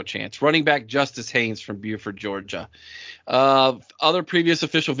 0 chance. Running back Justice Haynes from Buford, Georgia. Other previous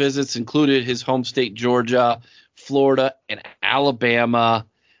official visits included his home state, Georgia, Florida, and Alabama.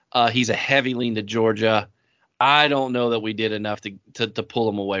 He's a heavy lean to Georgia. I don't know that we did enough to pull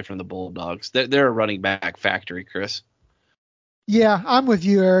him away from the Bulldogs. They're a running back factory, Chris. Yeah, I'm with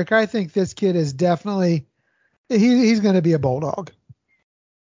you, Eric. I think this kid is definitely he's going to be a Bulldog.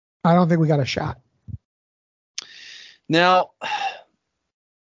 I don't think we got a shot. Now,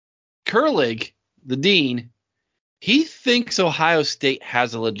 Kurlig, the dean, he thinks Ohio State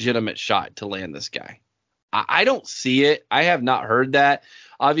has a legitimate shot to land this guy. I don't see it. I have not heard that.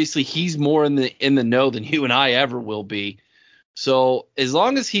 Obviously, he's more in the know than you and I ever will be. So as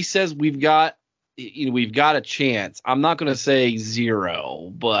long as he says we've got a chance, I'm not going to say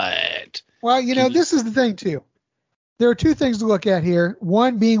 0, but well, this is the thing too. There are 2 things to look at here.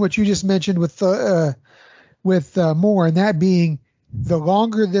 One being what you just mentioned with Moore, and that being the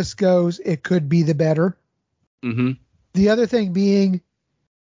longer this goes, it could be the better. Mm-hmm. The other thing being,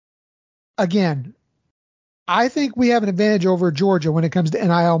 again, I think we have an advantage over Georgia when it comes to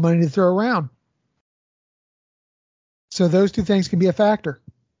NIL money to throw around. So those 2 things can be a factor.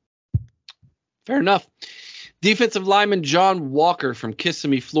 Fair enough. Defensive lineman John Walker from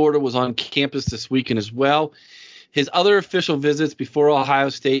Kissimmee, Florida, was on campus this weekend as well. His other official visits before Ohio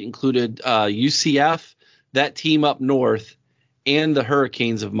State included UCF, that team up north, and the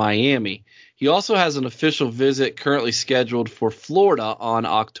Hurricanes of Miami. He also has an official visit currently scheduled for Florida on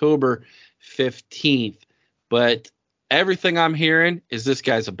October 15th. But everything I'm hearing is this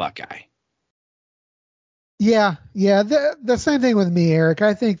guy's a Buckeye. Yeah. The same thing with me, Eric.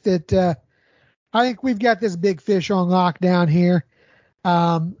 I think that I think we've got this big fish on lockdown here.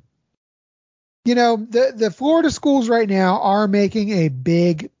 The Florida schools right now are making a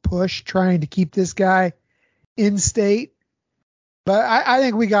big push trying to keep this guy in state. But I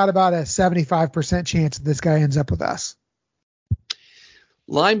think we got about a 75% chance that this guy ends up with us.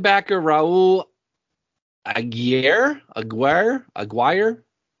 Linebacker Raul Aguirre Raul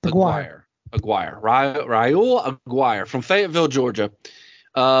Aguirre from Fayetteville, Georgia.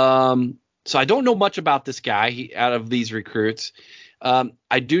 So I don't know much about this guy out of these recruits.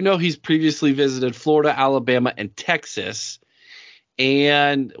 I do know he's previously visited Florida, Alabama, and Texas.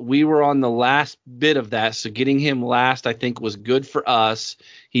 And we were on the last bit of that. So getting him last, I think, was good for us.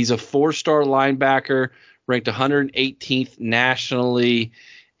 He's a 4-star linebacker, ranked 118th nationally,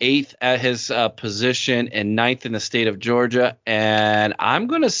 8th at his position, and 9th in the state of Georgia. And I'm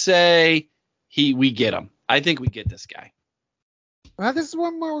going to say we get him. I think we get this guy. Well, this is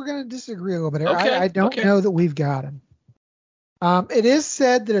one where we're going to disagree a little bit. Okay, I don't know that we've got him. It is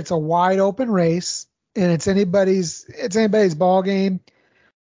said that it's a wide open race and it's anybody's ball game.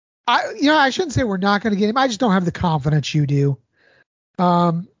 I shouldn't say we're not going to get him. I just don't have the confidence you do.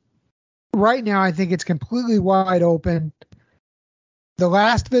 Right now, I think it's completely wide open. The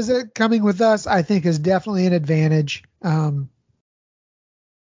last visit coming with us, I think, is definitely an advantage. I'm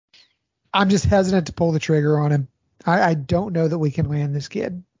just hesitant to pull the trigger on him. I don't know that we can land this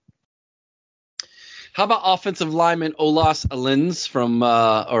kid. How about offensive lineman Olas Alinis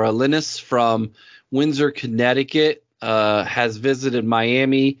from Windsor, Connecticut? Has visited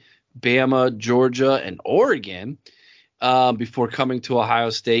Miami, Bama, Georgia, and Oregon before coming to Ohio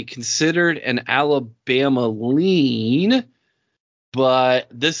State. Considered an Alabama lean, but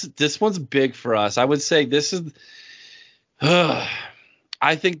this one's big for us. I would say this is.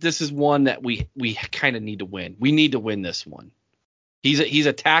 I think this is one that we kind of need to win. We need to win this one. He's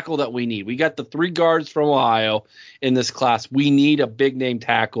a tackle that we need. We got the 3 guards from Ohio in this class. We need a big name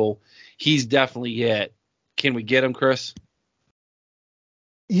tackle. He's definitely it. Can we get him, Chris?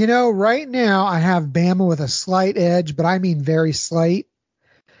 Right now I have Bama with a slight edge, but I mean very slight.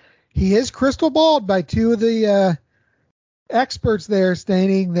 He is crystal balled by 2 of the experts there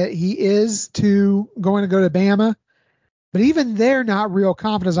stating that he is going to go to Bama. But even they're not real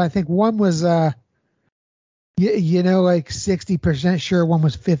confident. I think one was, like 60% sure. One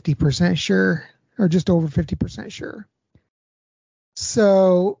was 50% sure, or just over 50% sure.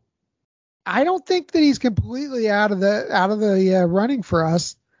 So I don't think that he's completely out of the running for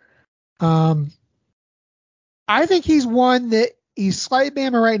us. I think he's one that he's slight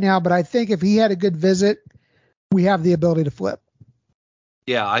Bama right now, but I think if he had a good visit, we have the ability to flip.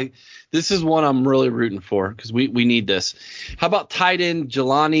 Yeah, this is one I'm really rooting for because we need this. How about tight end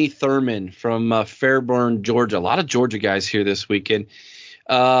Jelani Thurman from Fairburn, Georgia? A lot of Georgia guys here this weekend.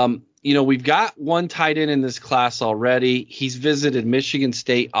 We've got one tight end in this class already. He's visited Michigan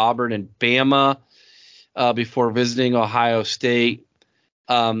State, Auburn, and Bama before visiting Ohio State.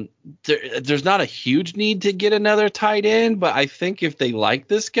 There's not a huge need to get another tight end, but I think if they like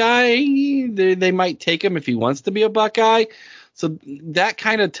this guy, they might take him if he wants to be a Buckeye. So that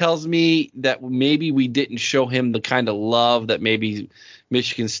kind of tells me that maybe we didn't show him the kind of love that maybe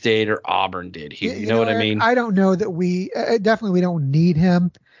Michigan State or Auburn did here. You know what I mean? I don't know that we don't need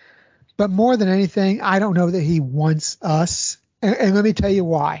him, but more than anything, I don't know that he wants us. And let me tell you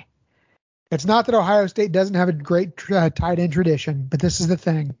why. It's not that Ohio State doesn't have a great tight end tradition, but this is the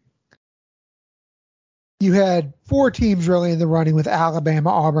thing. You had 4 teams really in the running with Alabama,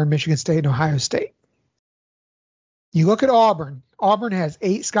 Auburn, Michigan State, and Ohio State. You look at Auburn. Auburn has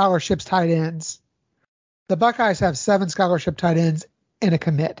 8 scholarships tight ends. The Buckeyes have 7 scholarship tight ends and a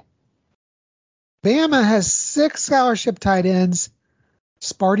commit. Bama has 6 scholarship tight ends.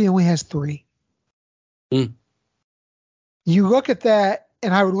 Sparty only has 3. You look at that,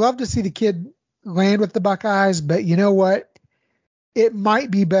 and I would love to see the kid land with the Buckeyes, but you know what? It might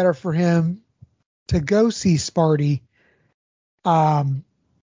be better for him to go see Sparty.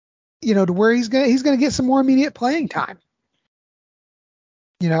 To where he's gonna get some more immediate playing time.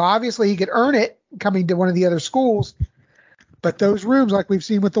 Obviously he could earn it coming to one of the other schools, but those rooms, like we've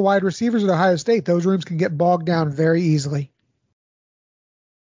seen with the wide receivers at Ohio State, those rooms can get bogged down very easily.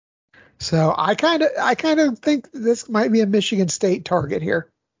 So I kind of think this might be a Michigan State target here.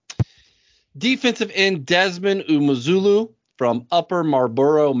 Defensive end Desmond Umuzulu from Upper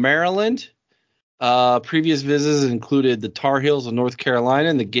Marlboro, Maryland. Previous visits included the Tar Heels of North Carolina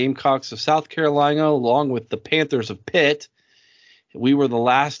and the Gamecocks of South Carolina, along with the Panthers of Pitt. We were the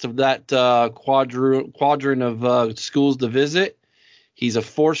last of that quadrant of schools to visit. He's a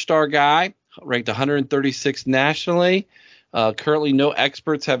 4-star guy, ranked 136th nationally. Currently, no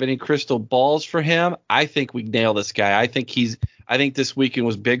experts have any crystal balls for him. I think we nail this guy. I think this weekend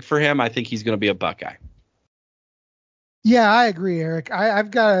was big for him. I think he's going to be a Buckeye. Yeah, I agree, Eric.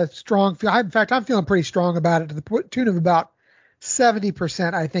 I've got a strong feel. In fact, I'm feeling pretty strong about it to the tune of about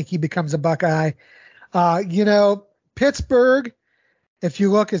 70% I think he becomes a Buckeye. Pittsburgh, if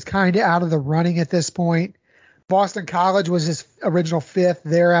you look, is kind of out of the running at this point. Boston College was his original 5th.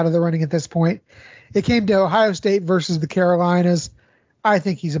 They're out of the running at this point. It came to Ohio State versus the Carolinas. I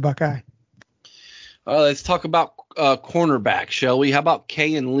think he's a Buckeye. Let's talk about cornerback, shall we? How about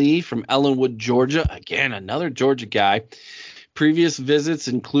Kayan Lee from Ellenwood, Georgia? Again, another Georgia guy. Previous visits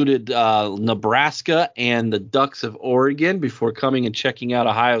included Nebraska and the Ducks of Oregon before coming and checking out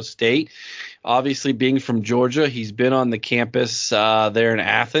Ohio State. Obviously, being from Georgia, he's been on the campus there in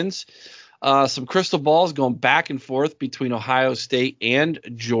Athens. Some crystal balls going back and forth between Ohio State and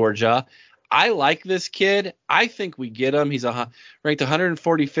Georgia. I like this kid. I think we get him. He's ranked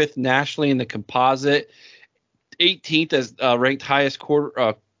 145th nationally in the composite, 18th as ranked highest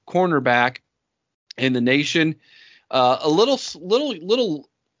cornerback in the nation. A little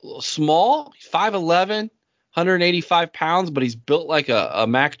small, 5'11", 185 pounds, but he's built like a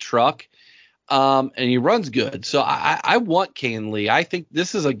Mack truck, and he runs good. So I want Kayan Lee. I think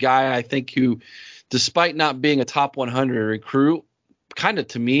this is a guy who, despite not being a top 100 recruit, kind of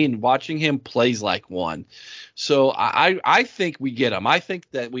to me and watching him plays like one. So I think we get him. I think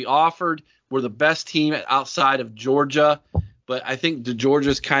that we're the best team outside of Georgia, but I think the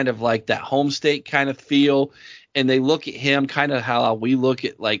Georgia's kind of like that home state kind of feel. And they look at him kind of how we look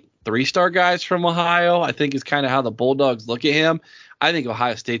at like 3-star guys from Ohio. I think is kind of how the Bulldogs look at him. I think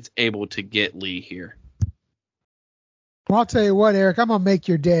Ohio State's able to get Lee here. Well, I'll tell you what, Eric, I'm going to make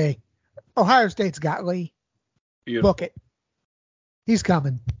your day. Ohio State's got Lee. Beautiful. Book it. He's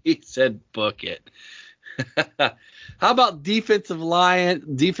coming. He said book it. How about defensive lineman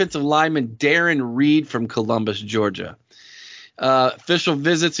Darren Reed from Columbus, Georgia? Official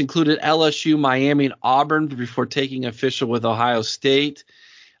visits included LSU, Miami, and Auburn before taking official with Ohio State.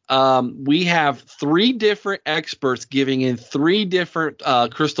 We have 3 different experts giving in 3 different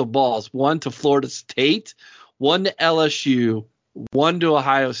crystal balls, one to Florida State, one to LSU, one to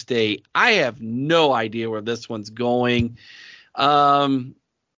Ohio State. I have no idea where this one's going. I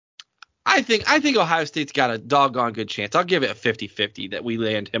think Ohio State's got a doggone good chance. I'll give it a 50-50 that we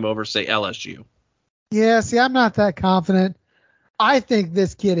land him over, say, LSU. Yeah, see, I'm not that confident. I think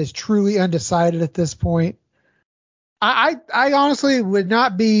this kid is truly undecided at this point. I honestly would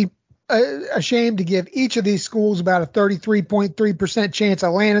not be ashamed to give each of these schools about a 33.3% chance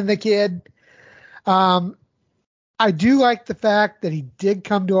of landing the kid. I do like the fact that he did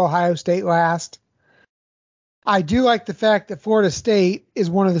come to Ohio State last. I do like the fact that Florida State is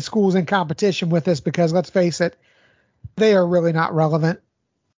one of the schools in competition with us because, let's face it, they are really not relevant.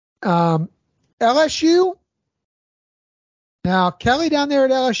 LSU, now Kelly down there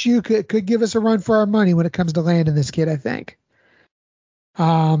at LSU could give us a run for our money when it comes to landing this kid, I think.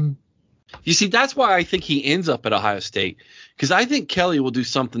 You see, that's why I think he ends up at Ohio State, because I think Kelly will do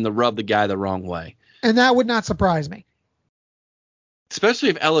something to rub the guy the wrong way. And that would not surprise me. Especially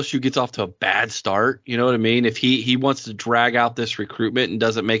if LSU gets off to a bad start, you know what I mean? If he wants to drag out this recruitment and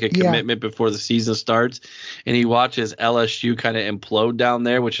doesn't make a commitment before the season starts, and he watches LSU kind of implode down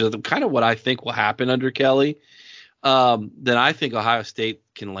there, which is kind of what I think will happen under Kelly, then I think Ohio State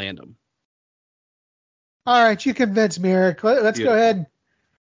can land him. All right, you convinced me, Eric. Let's go ahead.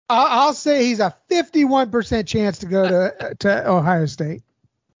 I'll say he's a 51% chance to go to Ohio State.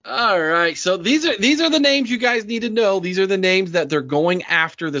 All right, so these are the names you guys need to know. These are the names that they're going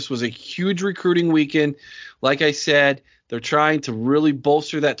after. This was a huge recruiting weekend. Like I said, they're trying to really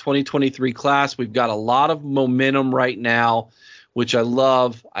bolster that 2023 class. We've got a lot of momentum right now, which I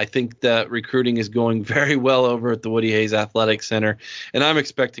love. I think that recruiting is going very well over at the Woody Hayes Athletic Center, and I'm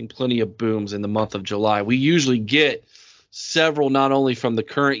expecting plenty of booms in the month of July. We usually get several, not only from the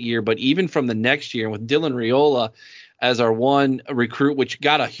current year, but even from the next year. With Dylan Riola as our one recruit, which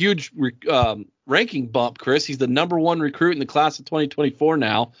got a huge ranking bump, Chris. He's the number 1 recruit in the class of 2024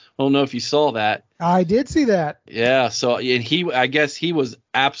 now. I don't know if you saw that. I did see that. Yeah, so and I guess he was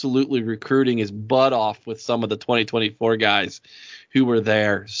absolutely recruiting his butt off with some of the 2024 guys who were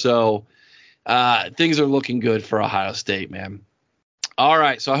there. So things are looking good for Ohio State, man. All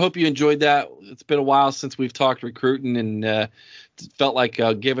right, so I hope you enjoyed that. It's been a while since we've talked recruiting, and felt like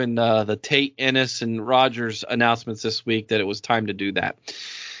given the Tate, Ennis, and Rogers announcements this week that it was time to do that.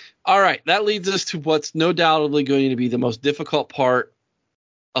 All right, that leads us to what's no doubtedly going to be the most difficult part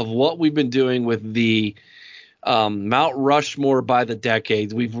of what we've been doing with the Mount Rushmore by the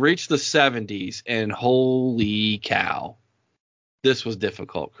decades. We've reached the 70s, and holy cow, this was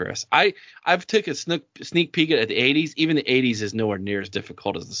difficult, Chris. I've taken a sneak peek at the 80s. Even the 80s is nowhere near as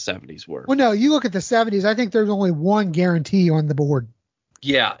difficult as the 70s were. Well, no, you look at the 70s. I think there's only one guarantee on the board.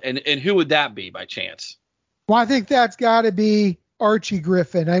 Yeah, and who would that be by chance? Well, I think that's got to be Archie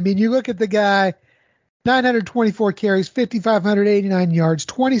Griffin. I mean, you look at the guy, 924 carries, 5,589 yards,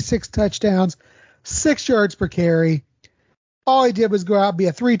 26 touchdowns, 6 yards per carry. All he did was go out and be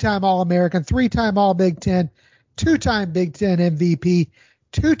a 3-time All-American, 3-time All-Big Ten, 2-time Big Ten MVP,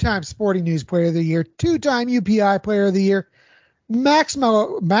 2-time Sporting News Player of the Year, 2-time UPI Player of the Year,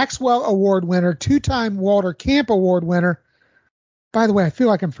 Maxwell Award winner, 2-time Walter Camp Award winner. By the way, I feel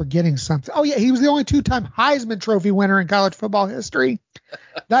like I'm forgetting something. Oh, yeah, he was the only 2-time Heisman Trophy winner in college football history.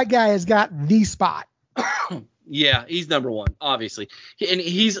 That guy has got the spot. Yeah, he's number one, obviously. And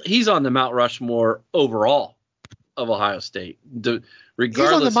he's on the Mount Rushmore overall of Ohio State. Regardless he's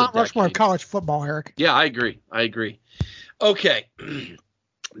on the Mount of Rushmore of decade. college football, Eric. Yeah, I agree. Okay.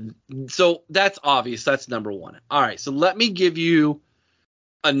 So that's obvious. That's number one. All right, so let me give you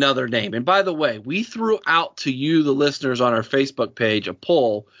another name. And by the way, we threw out to you, the listeners, on our Facebook page, a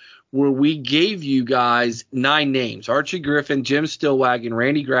poll where we gave you guys 9 names: Archie Griffin, Jim Stillwagon,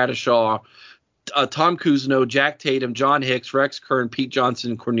 Randy Gradishaw, Tom Cousineau, Jack Tatum, John Hicks, Rex Kern, Pete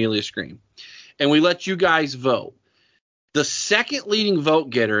Johnson, and Cornelius Green. And we let you guys vote. The second leading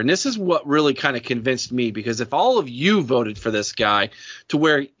vote getter, and this is what really kind of convinced me, because if all of you voted for this guy to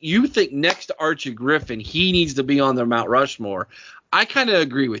where you think next to Archie Griffin, he needs to be on the Mount Rushmore, I kind of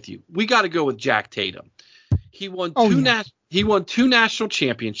agree with you. We got to go with Jack Tatum. He won He won 2 national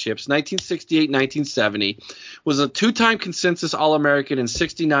championships, 1968, 1970, was a 2-time consensus All-American in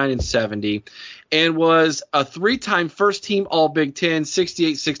 69 and 70, and was a 3-time first-team All-Big Ten,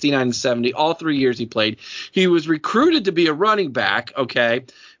 68, 69, and 70, all 3 years he played. He was recruited to be a running back, okay,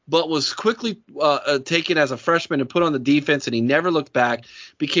 but was quickly taken as a freshman and put on the defense, and he never looked back,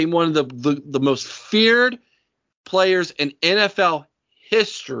 became one of the most feared players in NFL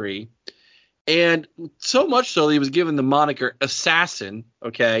history. And so much so that he was given the moniker Assassin,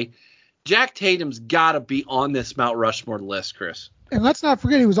 okay? Jack Tatum's got to be on this Mount Rushmore list, Chris. And let's not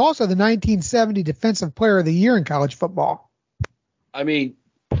forget, he was also the 1970 Defensive Player of the Year in college football. I mean,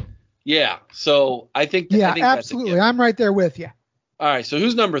 yeah. So I think I think absolutely. I'm right there with you. All right, so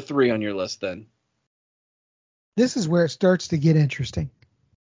who's number 3 on your list then? This is where it starts to get interesting.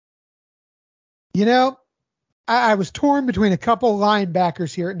 You know, I was torn between a couple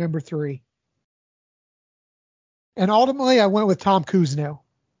linebackers here at number 3. And ultimately, I went with Tom Cousineau.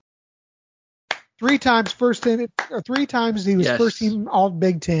 3 times he was first team All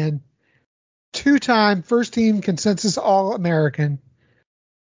Big Ten, 2-time first team consensus All American,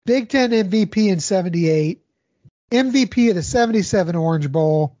 Big Ten MVP in 78, MVP of the 77 Orange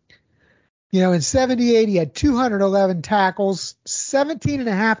Bowl. You know, in 78, he had 211 tackles,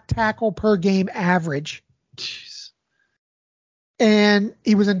 17.5 tackle per game average. Jeez. And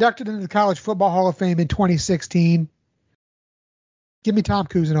he was inducted into the College Football Hall of Fame in 2016. Give me Tom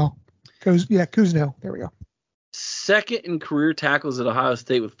Cousineau. Cousineau. There we go. Second in career tackles at Ohio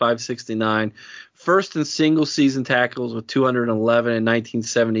State with 569. First in single season tackles with 211 in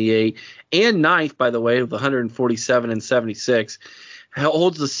 1978. And ninth, by the way, with 147 and 76.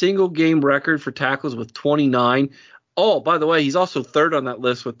 Holds the single game record for tackles with 29. Oh, by the way, he's also third on that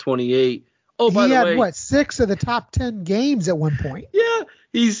list with 28. Oh, by the way, he had 6 of the top 10 games at one point. Yeah,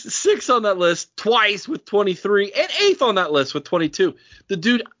 he's 6th on that list twice with 23 and 8th on that list with 22. The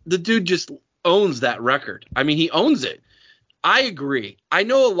dude just owns that record. I mean, he owns it. I agree. I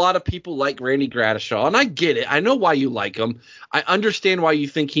know a lot of people like Randy Gradishaw, and I get it. I know why you like him. I understand why you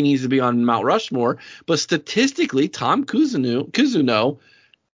think he needs to be on Mount Rushmore, but statistically, Tom Cousineau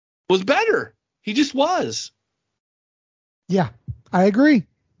was better. He just was. Yeah, I agree.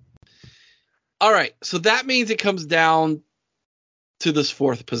 All right, so that means it comes down to this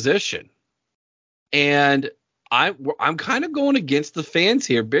 4th position, and I'm kind of going against the fans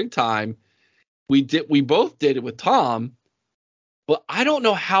here, big time. We both did it with Tom, but I don't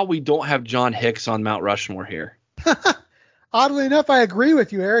know how we don't have John Hicks on Mount Rushmore here. Oddly enough, I agree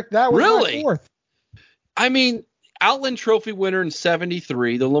with you, Eric. That was my 4th. I mean, Outland Trophy winner in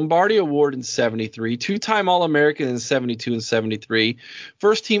 73, the Lombardi Award in 73, 2-time All-American in 72 and 73,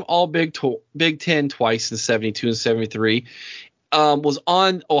 first team All-Big Ten twice in 72 and 73, was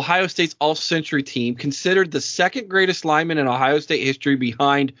on Ohio State's All-Century team, considered the second greatest lineman in Ohio State history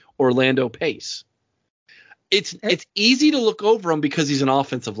behind Orlando Pace. It's easy to look over him because he's an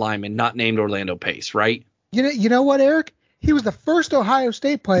offensive lineman, not named Orlando Pace, right? You know what, Eric? He was the first Ohio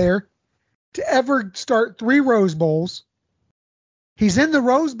State player to ever start 3 Rose Bowls. He's in the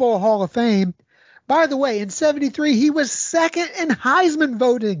Rose Bowl Hall of Fame. By the way, in 73, he was 2nd in Heisman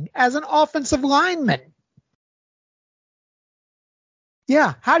voting as an offensive lineman.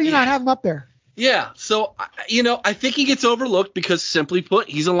 Yeah, how do you not have him up there? Yeah, so, I think he gets overlooked because, simply put,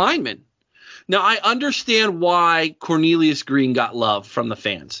 he's a lineman. Now, I understand why Cornelius Green got love from the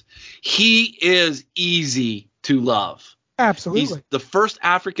fans. He is easy to love. Absolutely. He's the first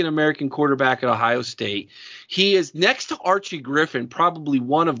African-American quarterback at Ohio State. He is, next to Archie Griffin, probably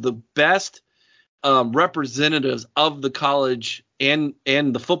one of the best representatives of the college and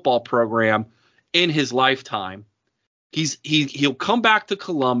the football program in his lifetime. He'll come back to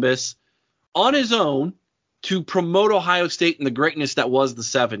Columbus on his own to promote Ohio State and the greatness that was the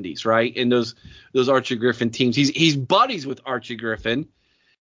 70s, right? And those Archie Griffin teams. He's buddies with Archie Griffin.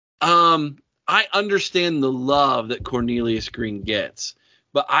 I understand the love that Cornelius Green gets,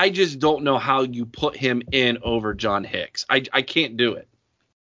 but I just don't know how you put him in over John Hicks. I can't do it.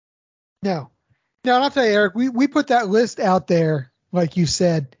 No, and I'll tell you, Eric, we put that list out there, like you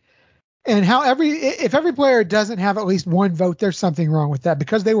said, and if every player doesn't have at least one vote, there's something wrong with that,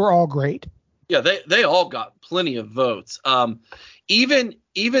 because they were all great. Yeah, they all got plenty of votes. Even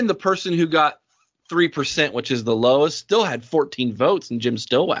the person who got 3%, which is the lowest, still had 14 votes in Jim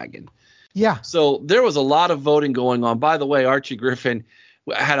Stillwagon. Yeah. So there was a lot of voting going on. By the way, Archie Griffin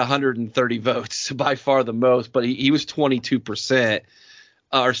had 130 votes, by far the most, but he was 22%,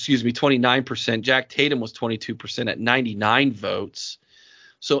 or excuse me, 29%. Jack Tatum was 22% at 99 votes.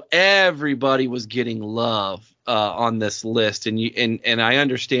 So everybody was getting love on this list, and I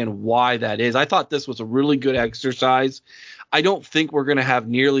understand why that is. I thought this was a really good exercise. I don't think we're going to have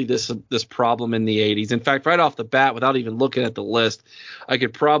nearly this problem in the 80s. In fact, right off the bat, without even looking at the list, I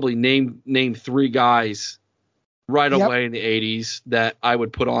could probably name 3 guys right away in the 80s that I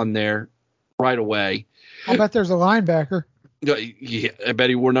would put on there right away. I bet there's a linebacker. Yeah, I bet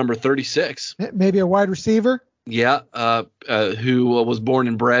he wore number 36. Maybe a wide receiver. Yeah, who was born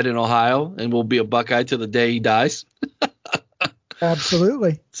and bred in Ohio and will be a Buckeye till the day he dies.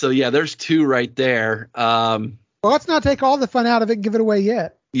 Absolutely. So, yeah, there's 2 right there. Well, let's not take all the fun out of it and give it away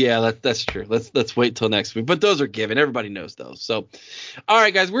yet. Yeah, that's true. Let's wait till next week. But those are given. Everybody knows those. So, all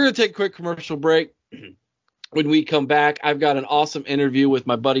right, guys, we're going to take a quick commercial break. When we come back, I've got an awesome interview with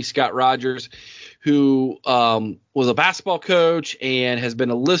my buddy Scott Rogers, who was a basketball coach and has been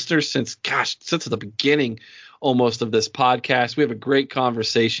a listener since the beginning almost of this podcast. We have a great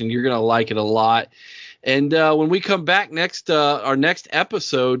conversation. You're going to like it a lot. And when we come back next, our next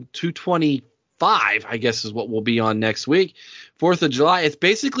episode, 225, I guess is what we'll be on next week, 4th of July. It's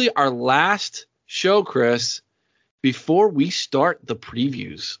basically our last show, Chris, before we start the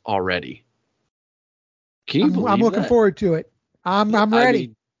previews already. Can you believe I'm looking that? forward to it. I'm ready. I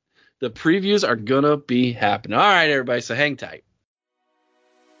mean, the previews are going to be happening. All right, everybody, so hang tight.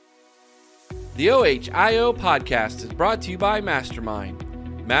 The OHIO podcast is brought to you by Mastermind.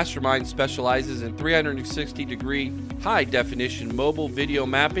 Mastermind specializes in 360-degree high-definition mobile video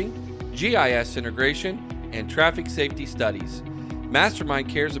mapping, GIS integration, and traffic safety studies. Mastermind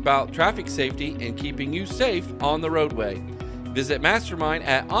cares about traffic safety and keeping you safe on the roadway. Visit Mastermind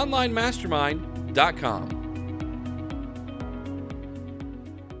at onlinemastermind.com.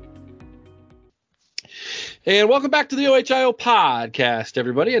 And welcome back to the OHIO podcast,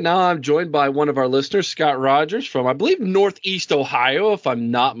 everybody. And now I'm joined by one of our listeners, Scott Rogers from, I believe, Northeast Ohio, if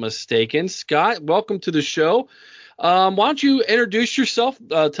I'm not mistaken. Scott, welcome to the show. Why don't you introduce yourself?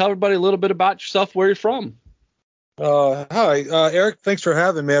 Tell everybody a little bit about yourself, where you're from. Hi, Eric. Thanks for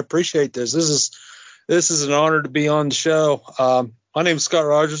having me. I appreciate this. This is an honor to be on the show. My name is Scott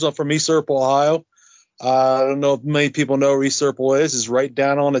Rogers. I'm from East Circle, Ohio. I don't know if many people know where East Circle is. It's right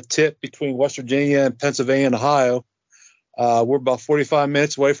down on the tip between West Virginia and Pennsylvania and Ohio. We're about 45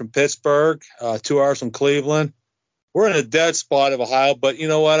 minutes away from Pittsburgh, 2 hours from Cleveland. We're in a dead spot of Ohio, but you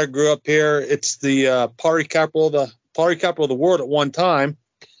know what? I grew up here. It's the pottery capital of the world at one time.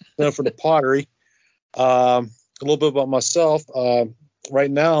 Known for the pottery. A little bit about myself. Right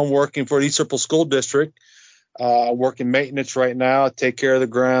now, I'm working for the East Circle School District. Working maintenance right now. I take care of the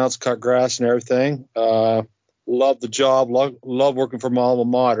grounds, cut grass and everything. Love the job. Love working for my alma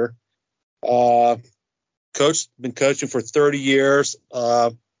mater. Been coaching for 30 years.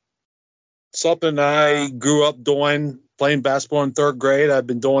 Something I grew up doing, playing basketball in 3rd grade. I've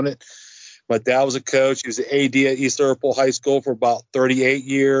been doing it. My dad was a coach. He was an AD at East Circle High School for about 38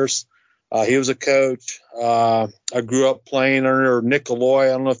 years. He was a coach. I grew up playing under Nick Alloy. I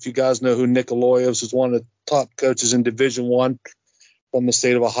don't know if you guys know who Nick Alloy is. He's one of the top coaches in Division I from the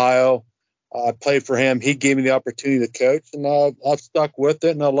state of Ohio. I played for him. He gave me the opportunity to coach, and I've stuck with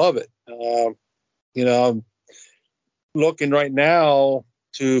it, and I love it. I'm looking right now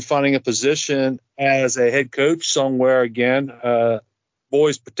to finding a position as a head coach somewhere again.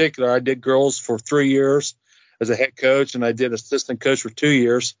 Boys particular, I did girls for 3 years as a head coach, and I did assistant coach for 2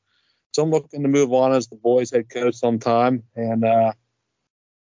 years. So I'm looking to move on as the boys head coach sometime. And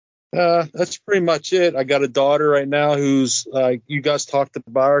That's pretty much it. I got a daughter right now who's you guys talked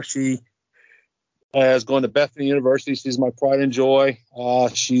about her. She is going to Bethany University. She's my pride and joy.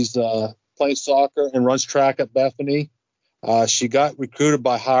 She's playing soccer and runs track at Bethany. She got recruited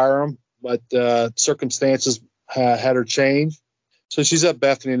by Hiram, but circumstances had her change. So she's at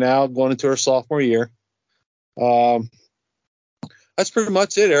Bethany now, going into her sophomore year. That's pretty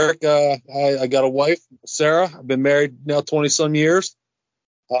much it, Eric. I got a wife, Sarah. I've been married now 20-some years.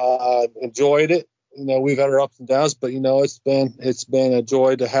 Enjoyed it. We've had our ups and downs, but it's been a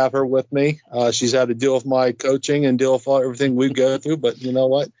joy to have her with me. She's had to deal with my coaching and deal with everything we go through, but you know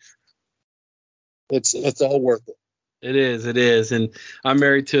what? It's all worth it. It is. And I'm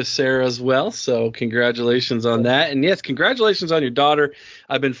married to Sarah as well, so congratulations on that. And yes, congratulations on your daughter.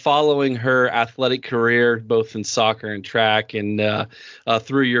 I've been following her athletic career, both in soccer and track, and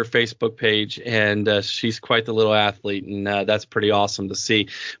through your Facebook page, and she's quite the little athlete, and that's pretty awesome to see.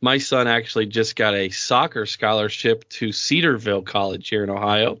 My son actually just got a soccer scholarship to Cedarville College here in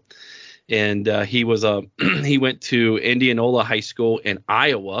Ohio. And he went to Indianola High School in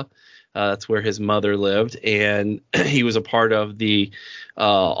Iowa. That's where his mother lived, and he was a part of the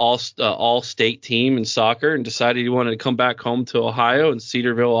all-state team in soccer, and decided he wanted to come back home to Ohio, and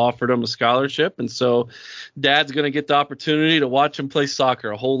Cedarville offered him a scholarship, and so Dad's going to get the opportunity to watch him play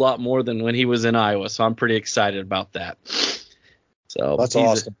soccer a whole lot more than when he was in Iowa. So I'm pretty excited about that. So that's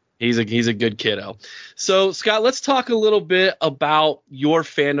awesome. He's a good kiddo. So Scott, let's talk a little bit about your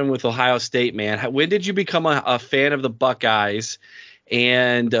fandom with Ohio State, man. When did you become a fan of the Buckeyes?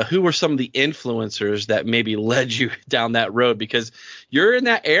 And who were some of the influencers that maybe led you down that road? Because you're in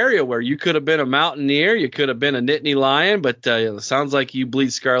that area where you could have been a Mountaineer, you could have been a Nittany Lion, but it sounds like you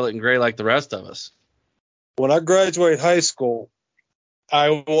bleed scarlet and gray like the rest of us. When I graduated high school,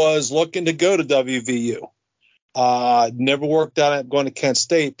 I was looking to go to WVU. Never worked out at going to Kent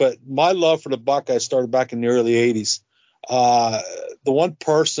State, but my love for the Buckeyes started back in the early 80s. The one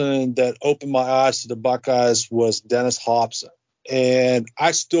person that opened my eyes to the Buckeyes was Dennis Hobson. And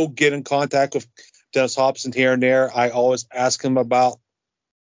I still get in contact with Dennis Hobson here and there. I always ask him about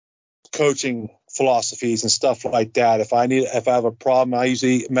coaching philosophies and stuff like that. If I have a problem, I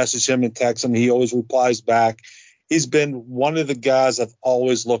usually message him and text him. He always replies back. He's been one of the guys I've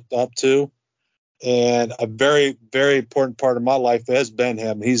always looked up to, and a very, very important part of my life has been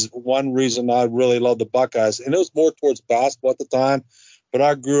him. He's one reason I really love the Buckeyes, and it was more towards basketball at the time. But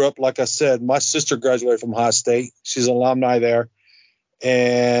I grew up, like I said, my sister graduated from Ohio State. She's an alumni there.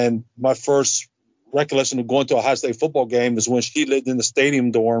 And my first recollection of going to a Ohio State football game is when she lived in the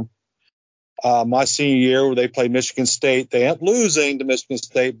stadium dorm. My senior year, where they played Michigan State. They ended up losing to Michigan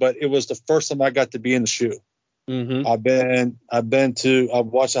State, but it was the first time I got to be in the shoe. Mm-hmm. I've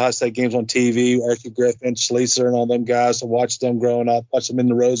watched Ohio State games on TV, Archie Griffin, Schleicher, and all them guys. I watched them growing up, watched them in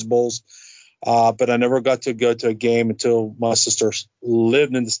the Rose Bowls. But I never got to go to a game until my sister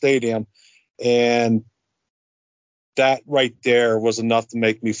lived in the stadium. And that right there was enough to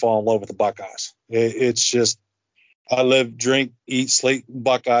make me fall in love with the Buckeyes. It's just, I live, drink, eat, sleep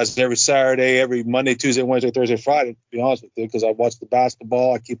Buckeyes every Saturday, every Monday, Tuesday, Wednesday, Thursday, Friday, to be honest with you, because I watch the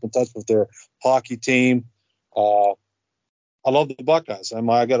basketball. I keep in touch with their hockey team. I love the Buckeyes.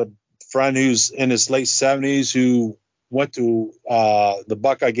 I got a friend who's in his late 70s who went to the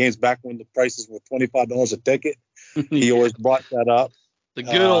Buckeye games back when the prices were $25 a ticket. He always brought that up. The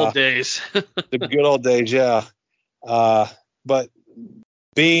good old days. The good old days, yeah. But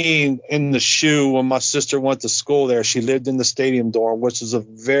being in the shoe when my sister went to school there, she lived in the stadium dorm, which is a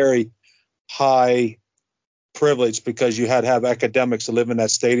very high privilege because you had to have academics to live in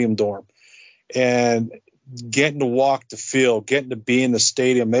that stadium dorm. And getting to walk the field, getting to be in the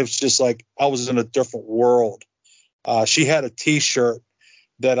stadium, it was just like I was in a different world. She had a T-shirt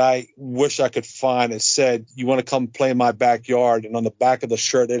that I wish I could find. It said, "You want to come play in my backyard?" And on the back of the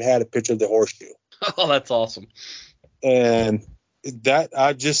shirt, it had a picture of the horseshoe. Oh, that's awesome. And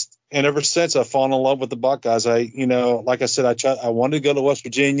ever since I've fallen in love with the Buckeyes. Like I said, I wanted to go to West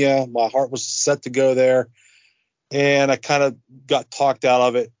Virginia. My heart was set to go there. And I kind of got talked out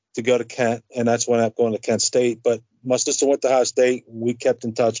of it to go to Kent. And that's when I'm going to Kent State. But my sister went to Ohio State. We kept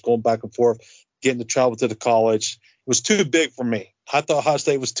in touch, going back and forth, getting to travel to the college. It was too big for me. I thought Ohio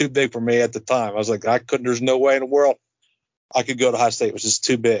State was too big for me at the time. I was like, there's no way in the world I could go to Ohio State. It was just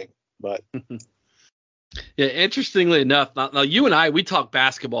too big. But yeah, interestingly enough, now you and I, we talk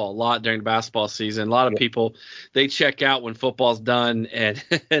basketball a lot during the basketball season. A lot of people, they check out when football's done. And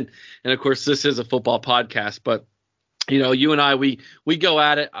of course, this is a football podcast. But you and I, we go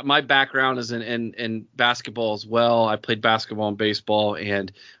at it. My background is in basketball as well. I played basketball and baseball,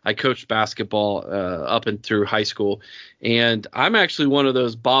 and I coached basketball up and through high school. And I'm actually one of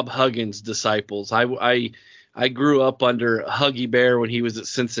those Bob Huggins disciples. I grew up under Huggy Bear when he was at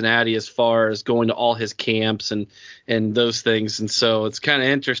Cincinnati, as far as going to all his camps and those things. And so it's kind of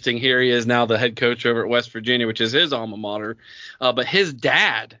interesting. Here he is now, the head coach over at West Virginia, which is his alma mater. But his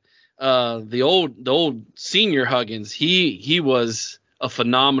dad, the old senior Huggins, he was a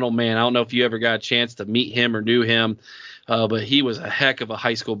phenomenal man. I don't know if you ever got a chance to meet him or knew him, but he was a heck of a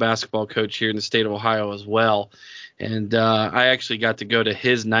high school basketball coach here in the state of Ohio as well. And I actually got to go to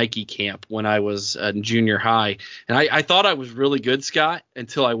his Nike camp when I was in junior high. And I thought I was really good, Scott,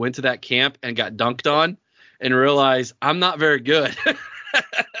 until I went to that camp and got dunked on and realized I'm not very good.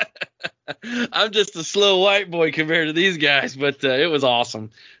 I'm just a slow white boy compared to these guys, but it was awesome.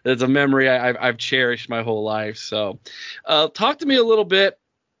 It's a memory I've cherished my whole life. So talk to me a little bit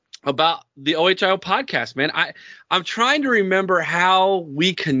about the OHIO podcast, man. I'm trying to remember how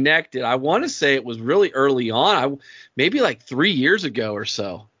we connected. I want to say it was really early on, maybe like 3 years ago or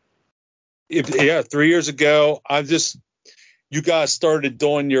so. 3 years ago. You guys started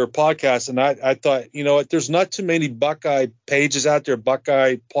doing your podcast, and I thought, what, there's not too many Buckeye pages out there,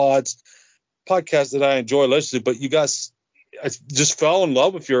 Buckeye podcasts that I enjoy listening to, but you guys, I just fell in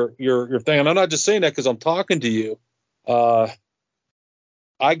love with your thing. And I'm not just saying that because I'm talking to you.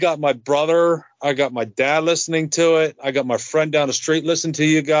 I got my brother, I got my dad listening to it. I got my friend down the street listening to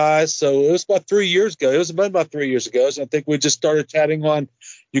you guys. So it was about 3 years ago. It was about 3 years ago. So I think we just started chatting on,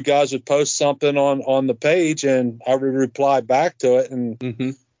 you guys would post something on the page and I would reply back to it. And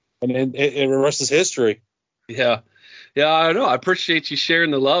and the rest is history. Yeah. Yeah, I know. I appreciate you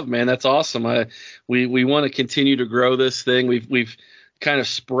sharing the love, man. That's awesome. We want to continue to grow this thing. We've kind of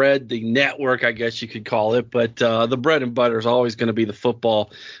spread the network, I guess you could call it, but the bread and butter is always going to be the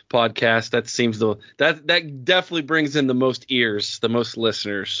football podcast. That seems that definitely brings in the most ears, the most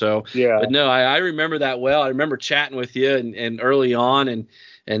listeners. So yeah, but no, I remember that well. I remember chatting with you and early on,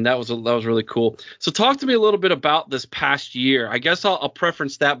 and that was really cool. So talk to me a little bit about this past year. I guess I'll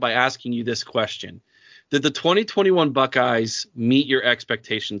preference that by asking you this question: did the 2021 Buckeyes meet your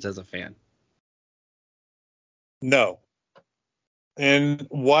expectations as a fan? No. And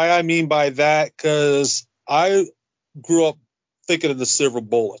why I mean by that, because I grew up thinking of the silver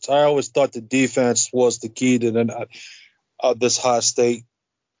bullets. I always thought the defense was the key to this Ohio State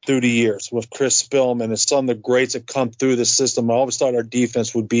through the years with Chris Spillman and some of the greats that come through the system. I always thought our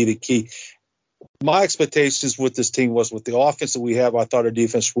defense would be the key. My expectations with this team was with the offense that we have, I thought our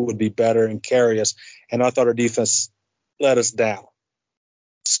defense would be better and carry us, and I thought our defense let us down.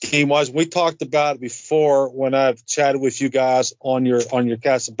 Scheme-wise, we talked about it before when I've chatted with you guys on your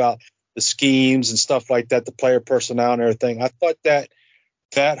cast about the schemes and stuff like that, the player personnel and everything. I thought that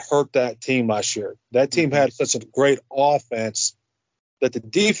hurt that team last year. That team had such a great offense that the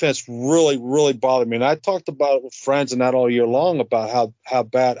defense really, really bothered me. And I talked about it with friends and that all year long about how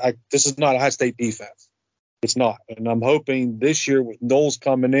bad this is not a Ohio State defense. It's not. And I'm hoping this year with Knowles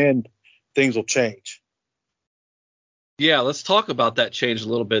coming in, things will change. Yeah, let's talk about that change a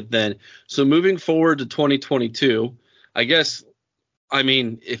little bit then. So moving forward to 2022, I guess, I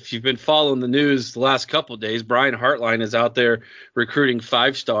mean, if you've been following the news the last couple of days, Brian Hartline is out there recruiting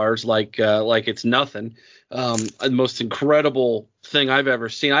 5 stars like it's nothing. The most incredible thing I've ever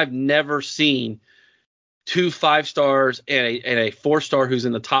seen. I've never seen 2 5 stars and a 4-star who's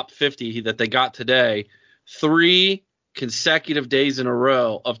in the top 50 that they got today. 3 consecutive days in a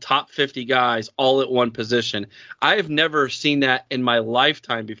row of top 50 guys all at one position. I have never seen that in my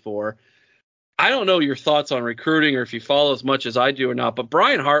lifetime before. I don't know your thoughts on recruiting or if you follow as much as I do or not, but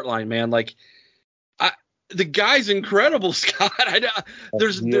Brian Hartline, man, the guy's incredible, Scott.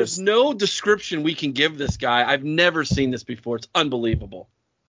 There's no description we can give this guy. I've never seen this before. It's unbelievable.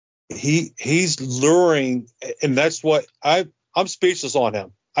 He's luring, and that's what I'm speechless on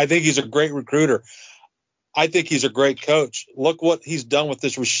him. I think he's a great recruiter. I think he's a great coach. Look what he's done with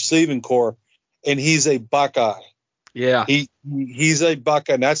this receiving core, and he's a Buckeye. Yeah. He's a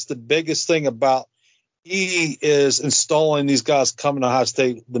Buckeye, and that's the biggest thing about he is installing these guys coming to Ohio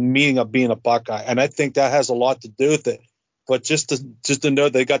State, the meaning of being a Buckeye, and I think that has a lot to do with it. But just to know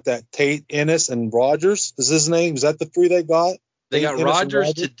they got that Tate, Ennis, and Rogers is his name. Is that the 3 they got? They got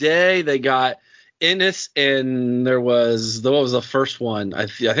Rogers today. They got Ennis, and what was the first one? I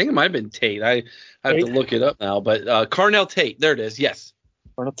think it might have been Tate. I have to look it up now, but Carnell Tate. There it is. Yes.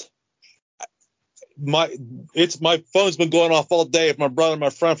 My phone's been going off all day. If my brother,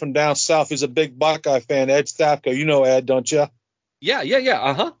 my friend from down south, who's a big Buckeye fan, Ed Stafko. You know Ed, don't you? Yeah.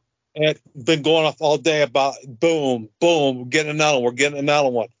 Uh-huh. and been going off all day about boom, boom, getting another one, we're getting another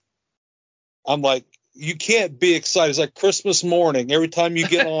one. I'm like, you can't be excited. It's like Christmas morning. Every time you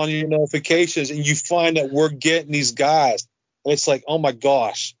get on your notifications and you find that we're getting these guys, and it's like, oh my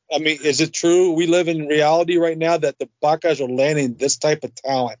gosh. I mean, is it true? We live in reality right now that the Buckeyes are landing this type of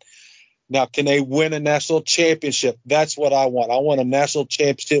talent. Now, can they win a national championship? That's what I want. I want a national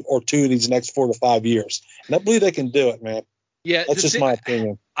championship or two in these next 4 to 5 years. And I believe they can do it, man. Yeah, that's just my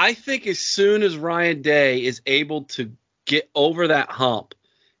opinion. I think as soon as Ryan Day is able to get over that hump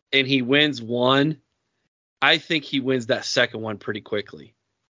and he wins one, I think he wins that second one pretty quickly.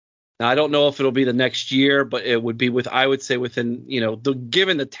 Now, I don't know if it'll be the next year, but it would be I would say within,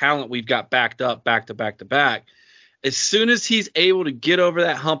 given the talent we've got backed up back to back, as soon as he's able to get over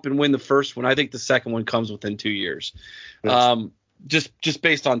that hump and win the first one, I think the second one comes within 2 years. Yes. Just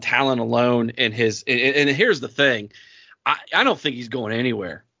based on talent alone and his. And here's the thing, I don't think he's going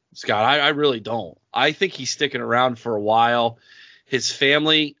anywhere, Scott. I really don't. I think he's sticking around for a while. His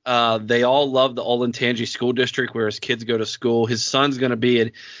family, they all love the Olentangy School District where his kids go to school. His son's going to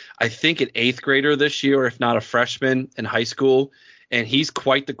be, I think, an 8th grader this year, if not a freshman in high school. And he's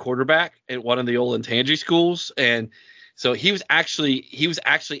quite the quarterback at one of the Olentangy schools. And so he was actually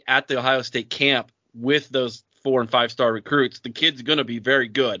at the Ohio State camp with those 4- and 5-star recruits. The kid's going to be very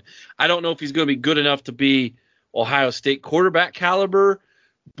good. I don't know if he's going to be good enough to be Ohio State quarterback caliber,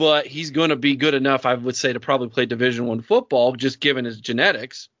 but he's going to be good enough, I would say, to probably play Division I football, just given his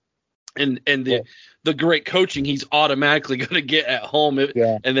genetics and the great coaching he's automatically going to get at home,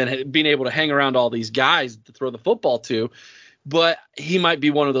 and then being able to hang around all these guys to throw the football to. But he might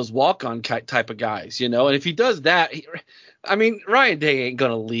be one of those walk-on type of guys, And if he does that, Ryan Day ain't going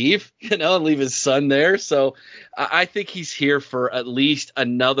to leave, and leave his son there. So I think he's here for at least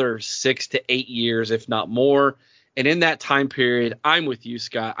another 6 to 8 years, if not more. And in that time period, I'm with you,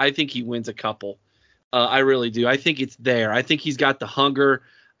 Scott. I think he wins a couple. I really do. I think it's there. I think he's got the hunger.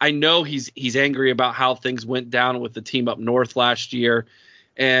 I know he's angry about how things went down with the team up north last year.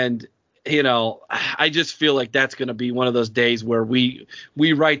 And, I just feel like that's going to be one of those days where we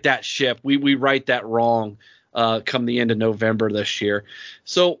right that ship. We right that wrong come the end of November this year.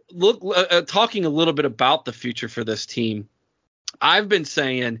 So, look, talking a little bit about the future for this team, I've been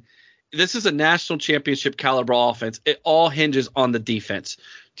saying this is a national championship caliber offense. It all hinges on the defense.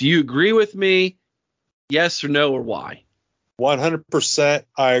 Do you agree with me? Yes or no, or why? 100%.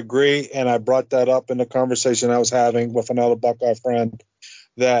 I agree. And I brought that up in the conversation I was having with another Buckeye friend,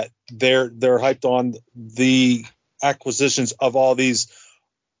 that they're hyped on the acquisitions of all these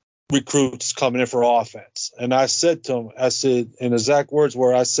recruits coming in for offense. And I said to him, in exact words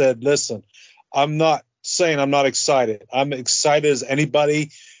where I said, listen, I'm not saying I'm not excited. I'm excited as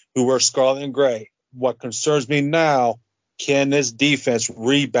anybody who wears scarlet and gray. What concerns me now, can this defense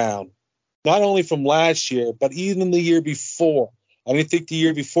rebound? Not only from last year, but even the year before. I didn't think the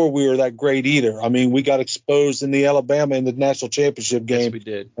year before we were that great either. We got exposed in the Alabama in the national championship game. Yes, we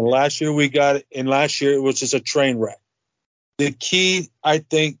did. And last year it was just a train wreck. The key, I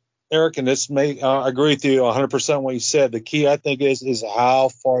think, Eric, and this may I agree with you 100% what you said. The key, I think, is how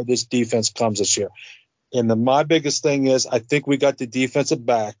far this defense comes this year. And my biggest thing is I think we got the defensive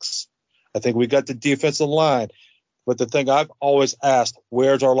backs. I think we got the defensive line. But the thing I've always asked,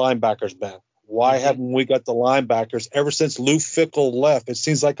 where's our linebackers been? Why haven't we got the linebackers? Ever since Lou Fickell left, it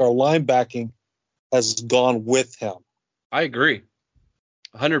seems like our linebacking has gone with him. I agree.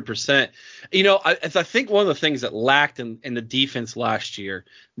 100%. I think one of the things that lacked in the defense last year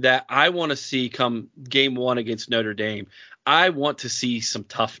that I want to see come game 1 against Notre Dame, I want to see some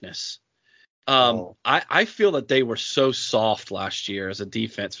toughness. I feel that they were so soft last year as a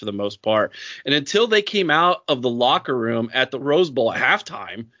defense for the most part. And until they came out of the locker room at the Rose Bowl at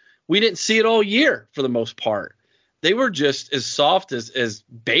halftime, we didn't see it all year for the most part. They were just as soft as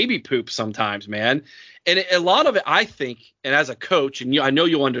baby poop sometimes, man. And a lot of it, I think, and as a coach, and I know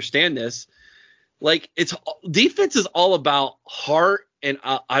you'll understand this, like defense is all about heart and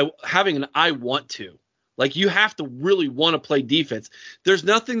having an I want to. Like you have to really want to play defense. There's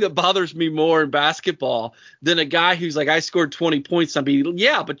nothing that bothers me more in basketball than a guy who's like, I scored 20 points.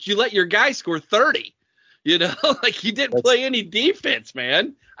 Yeah, but you let your guy score 30. Like you didn't play any defense,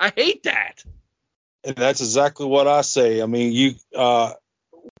 man. I hate that. And that's exactly what I say. You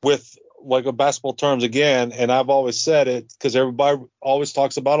with like a basketball terms again, and I've always said it because everybody always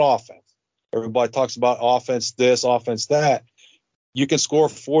talks about offense. Everybody talks about offense this, offense that. You can score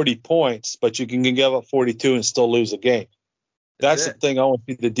 40 points, but you can give up 42 and still lose a game. That's the thing. I want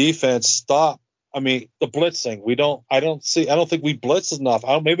to see the defense stop. The blitzing. I don't think we blitz enough.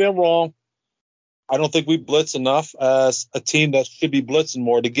 Maybe I'm wrong. I don't think we blitz enough as a team that should be blitzing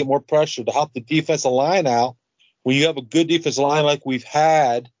more to get more pressure, to help the defensive line out. When you have a good defensive line like we've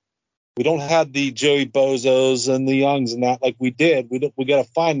had, we don't have the Joey Bozos and the Youngs and that like we did. We got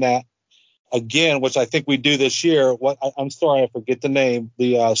to find that again, which I think we do this year. I'm sorry, I forget the name.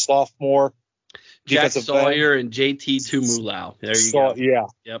 The sophomore Jack Sawyer and JT Tumulau. There you go. Yeah.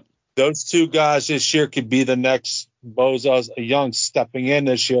 Yep. Those two guys this year could be the next Bozos, Young stepping in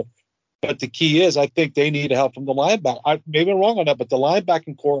this year. But the key is, I think they need help from the linebacker. Maybe I'm wrong on that, but the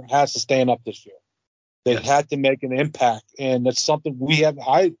linebacking core has to stand up this year. They had to make an impact, and that's something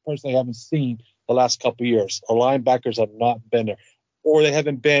I personally haven't seen the last couple of years. Our linebackers have not been there, or they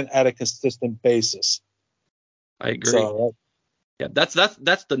haven't been at a consistent basis. I agree. So, yeah, that's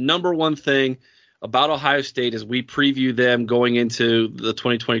the number one thing about Ohio State as we preview them going into the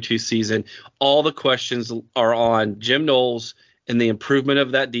 2022 season. All the questions are on Jim Knowles and the improvement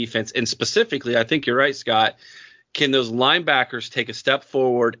of that defense, and specifically, I think you're right, Scott. Can those linebackers take a step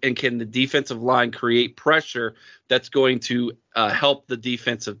forward, and can the defensive line create pressure that's going to help the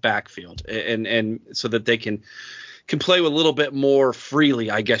defensive backfield, and so that they can play with a little bit more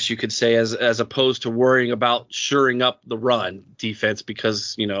freely, I guess you could say, as opposed to worrying about shoring up the run defense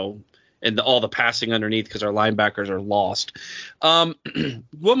because, and all the passing underneath because our linebackers are lost. One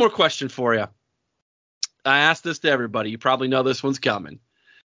more question for you. I asked this to everybody. You probably know this one's coming.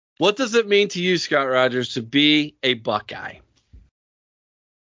 What does it mean to you, Scott Rogers, to be a Buckeye?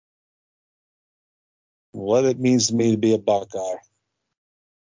 What it means to me to be a Buckeye?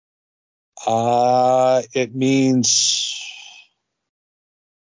 It means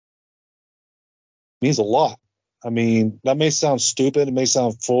a lot. I mean, that may sound stupid. It may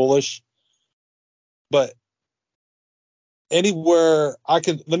sound foolish. But anywhere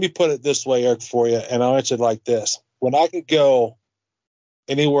let me put it this way, Eric, for you, and I'll answer it like this. When I could go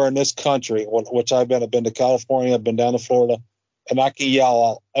anywhere in this country, which I've been to California, I've been down to Florida, and I can yell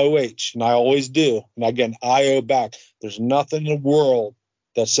out OH, and I always do, and I get an IO back. There's nothing in the world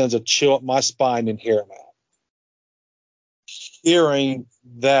that sends a chill up my spine in hearing that. Hearing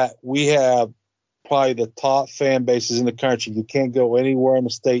that we have probably the top fan bases in the country. You can't go anywhere in the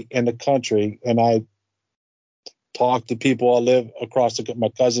state, in the country, and I talk to people. I live across my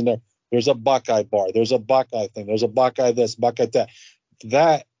cousin there. There's a Buckeye bar. There's a Buckeye thing. There's a Buckeye this, Buckeye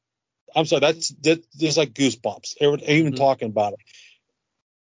that. I'm sorry, that's like goosebumps, even talking about it.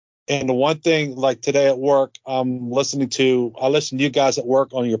 And the one thing, like today at work, I listen to you guys at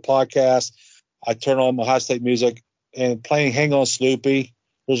work on your podcast. I turn on my Ohio State music and playing Hang On Sloopy.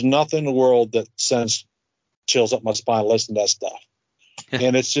 There's nothing in the world that sends chills up my spine listening to that stuff.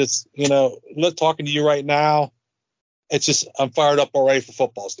 And it's just, talking to you right now, it's just, I'm fired up already for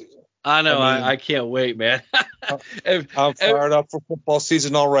football season. I know. I can't wait, man. I'm fired up for football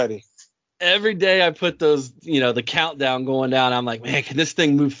season already. Every day I put those, the countdown going down. I'm like, man, can this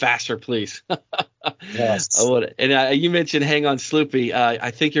thing move faster, please? Yes. I would. And you mentioned Hang On Sloopy.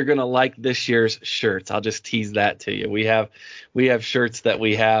 I think you're going to like this year's shirts. I'll just tease that to you. We have shirts that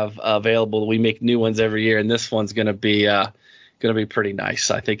we have available. We make new ones every year, and this one's going to be pretty nice.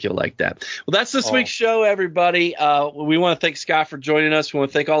 I think you'll like that. Well, that's this week's show, everybody. We want to thank Scott for joining us. We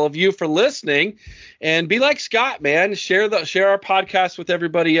want to thank all of you for listening. And be like Scott, man. Share our podcast with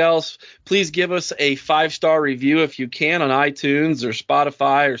everybody else. Please give us a 5-star review if you can on iTunes or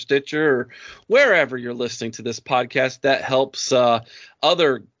Spotify or Stitcher or wherever you're listening to this podcast. That helps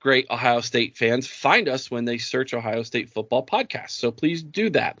other great Ohio State fans find us when they search Ohio State Football Podcast. So please do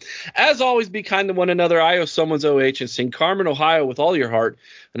that. As always, be kind to one another. I owe someone's OH, and sing Carmen, Ohio with all your heart.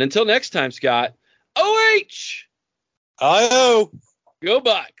 And until next time, Scott, OH! I-O! Go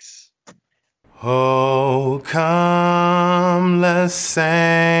Bucks! Oh, come, let's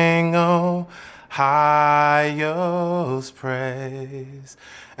sing Ohio's praise,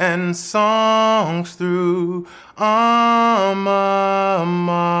 and songs through alma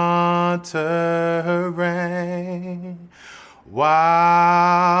mater reign,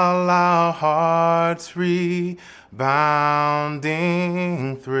 while our hearts rebounding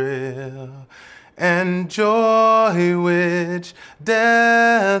thrill, and joy which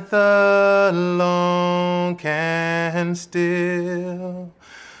death alone can still.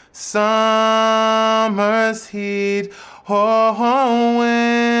 Summer's heat or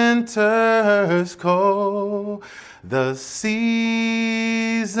winter's cold, the seasons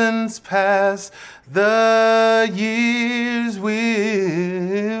pass, the years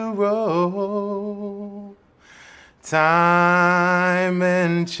will roll. Time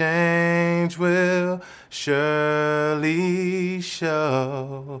and change will surely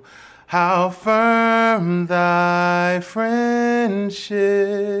show how firm thy friendship.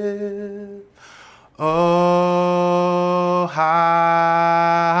 Oh.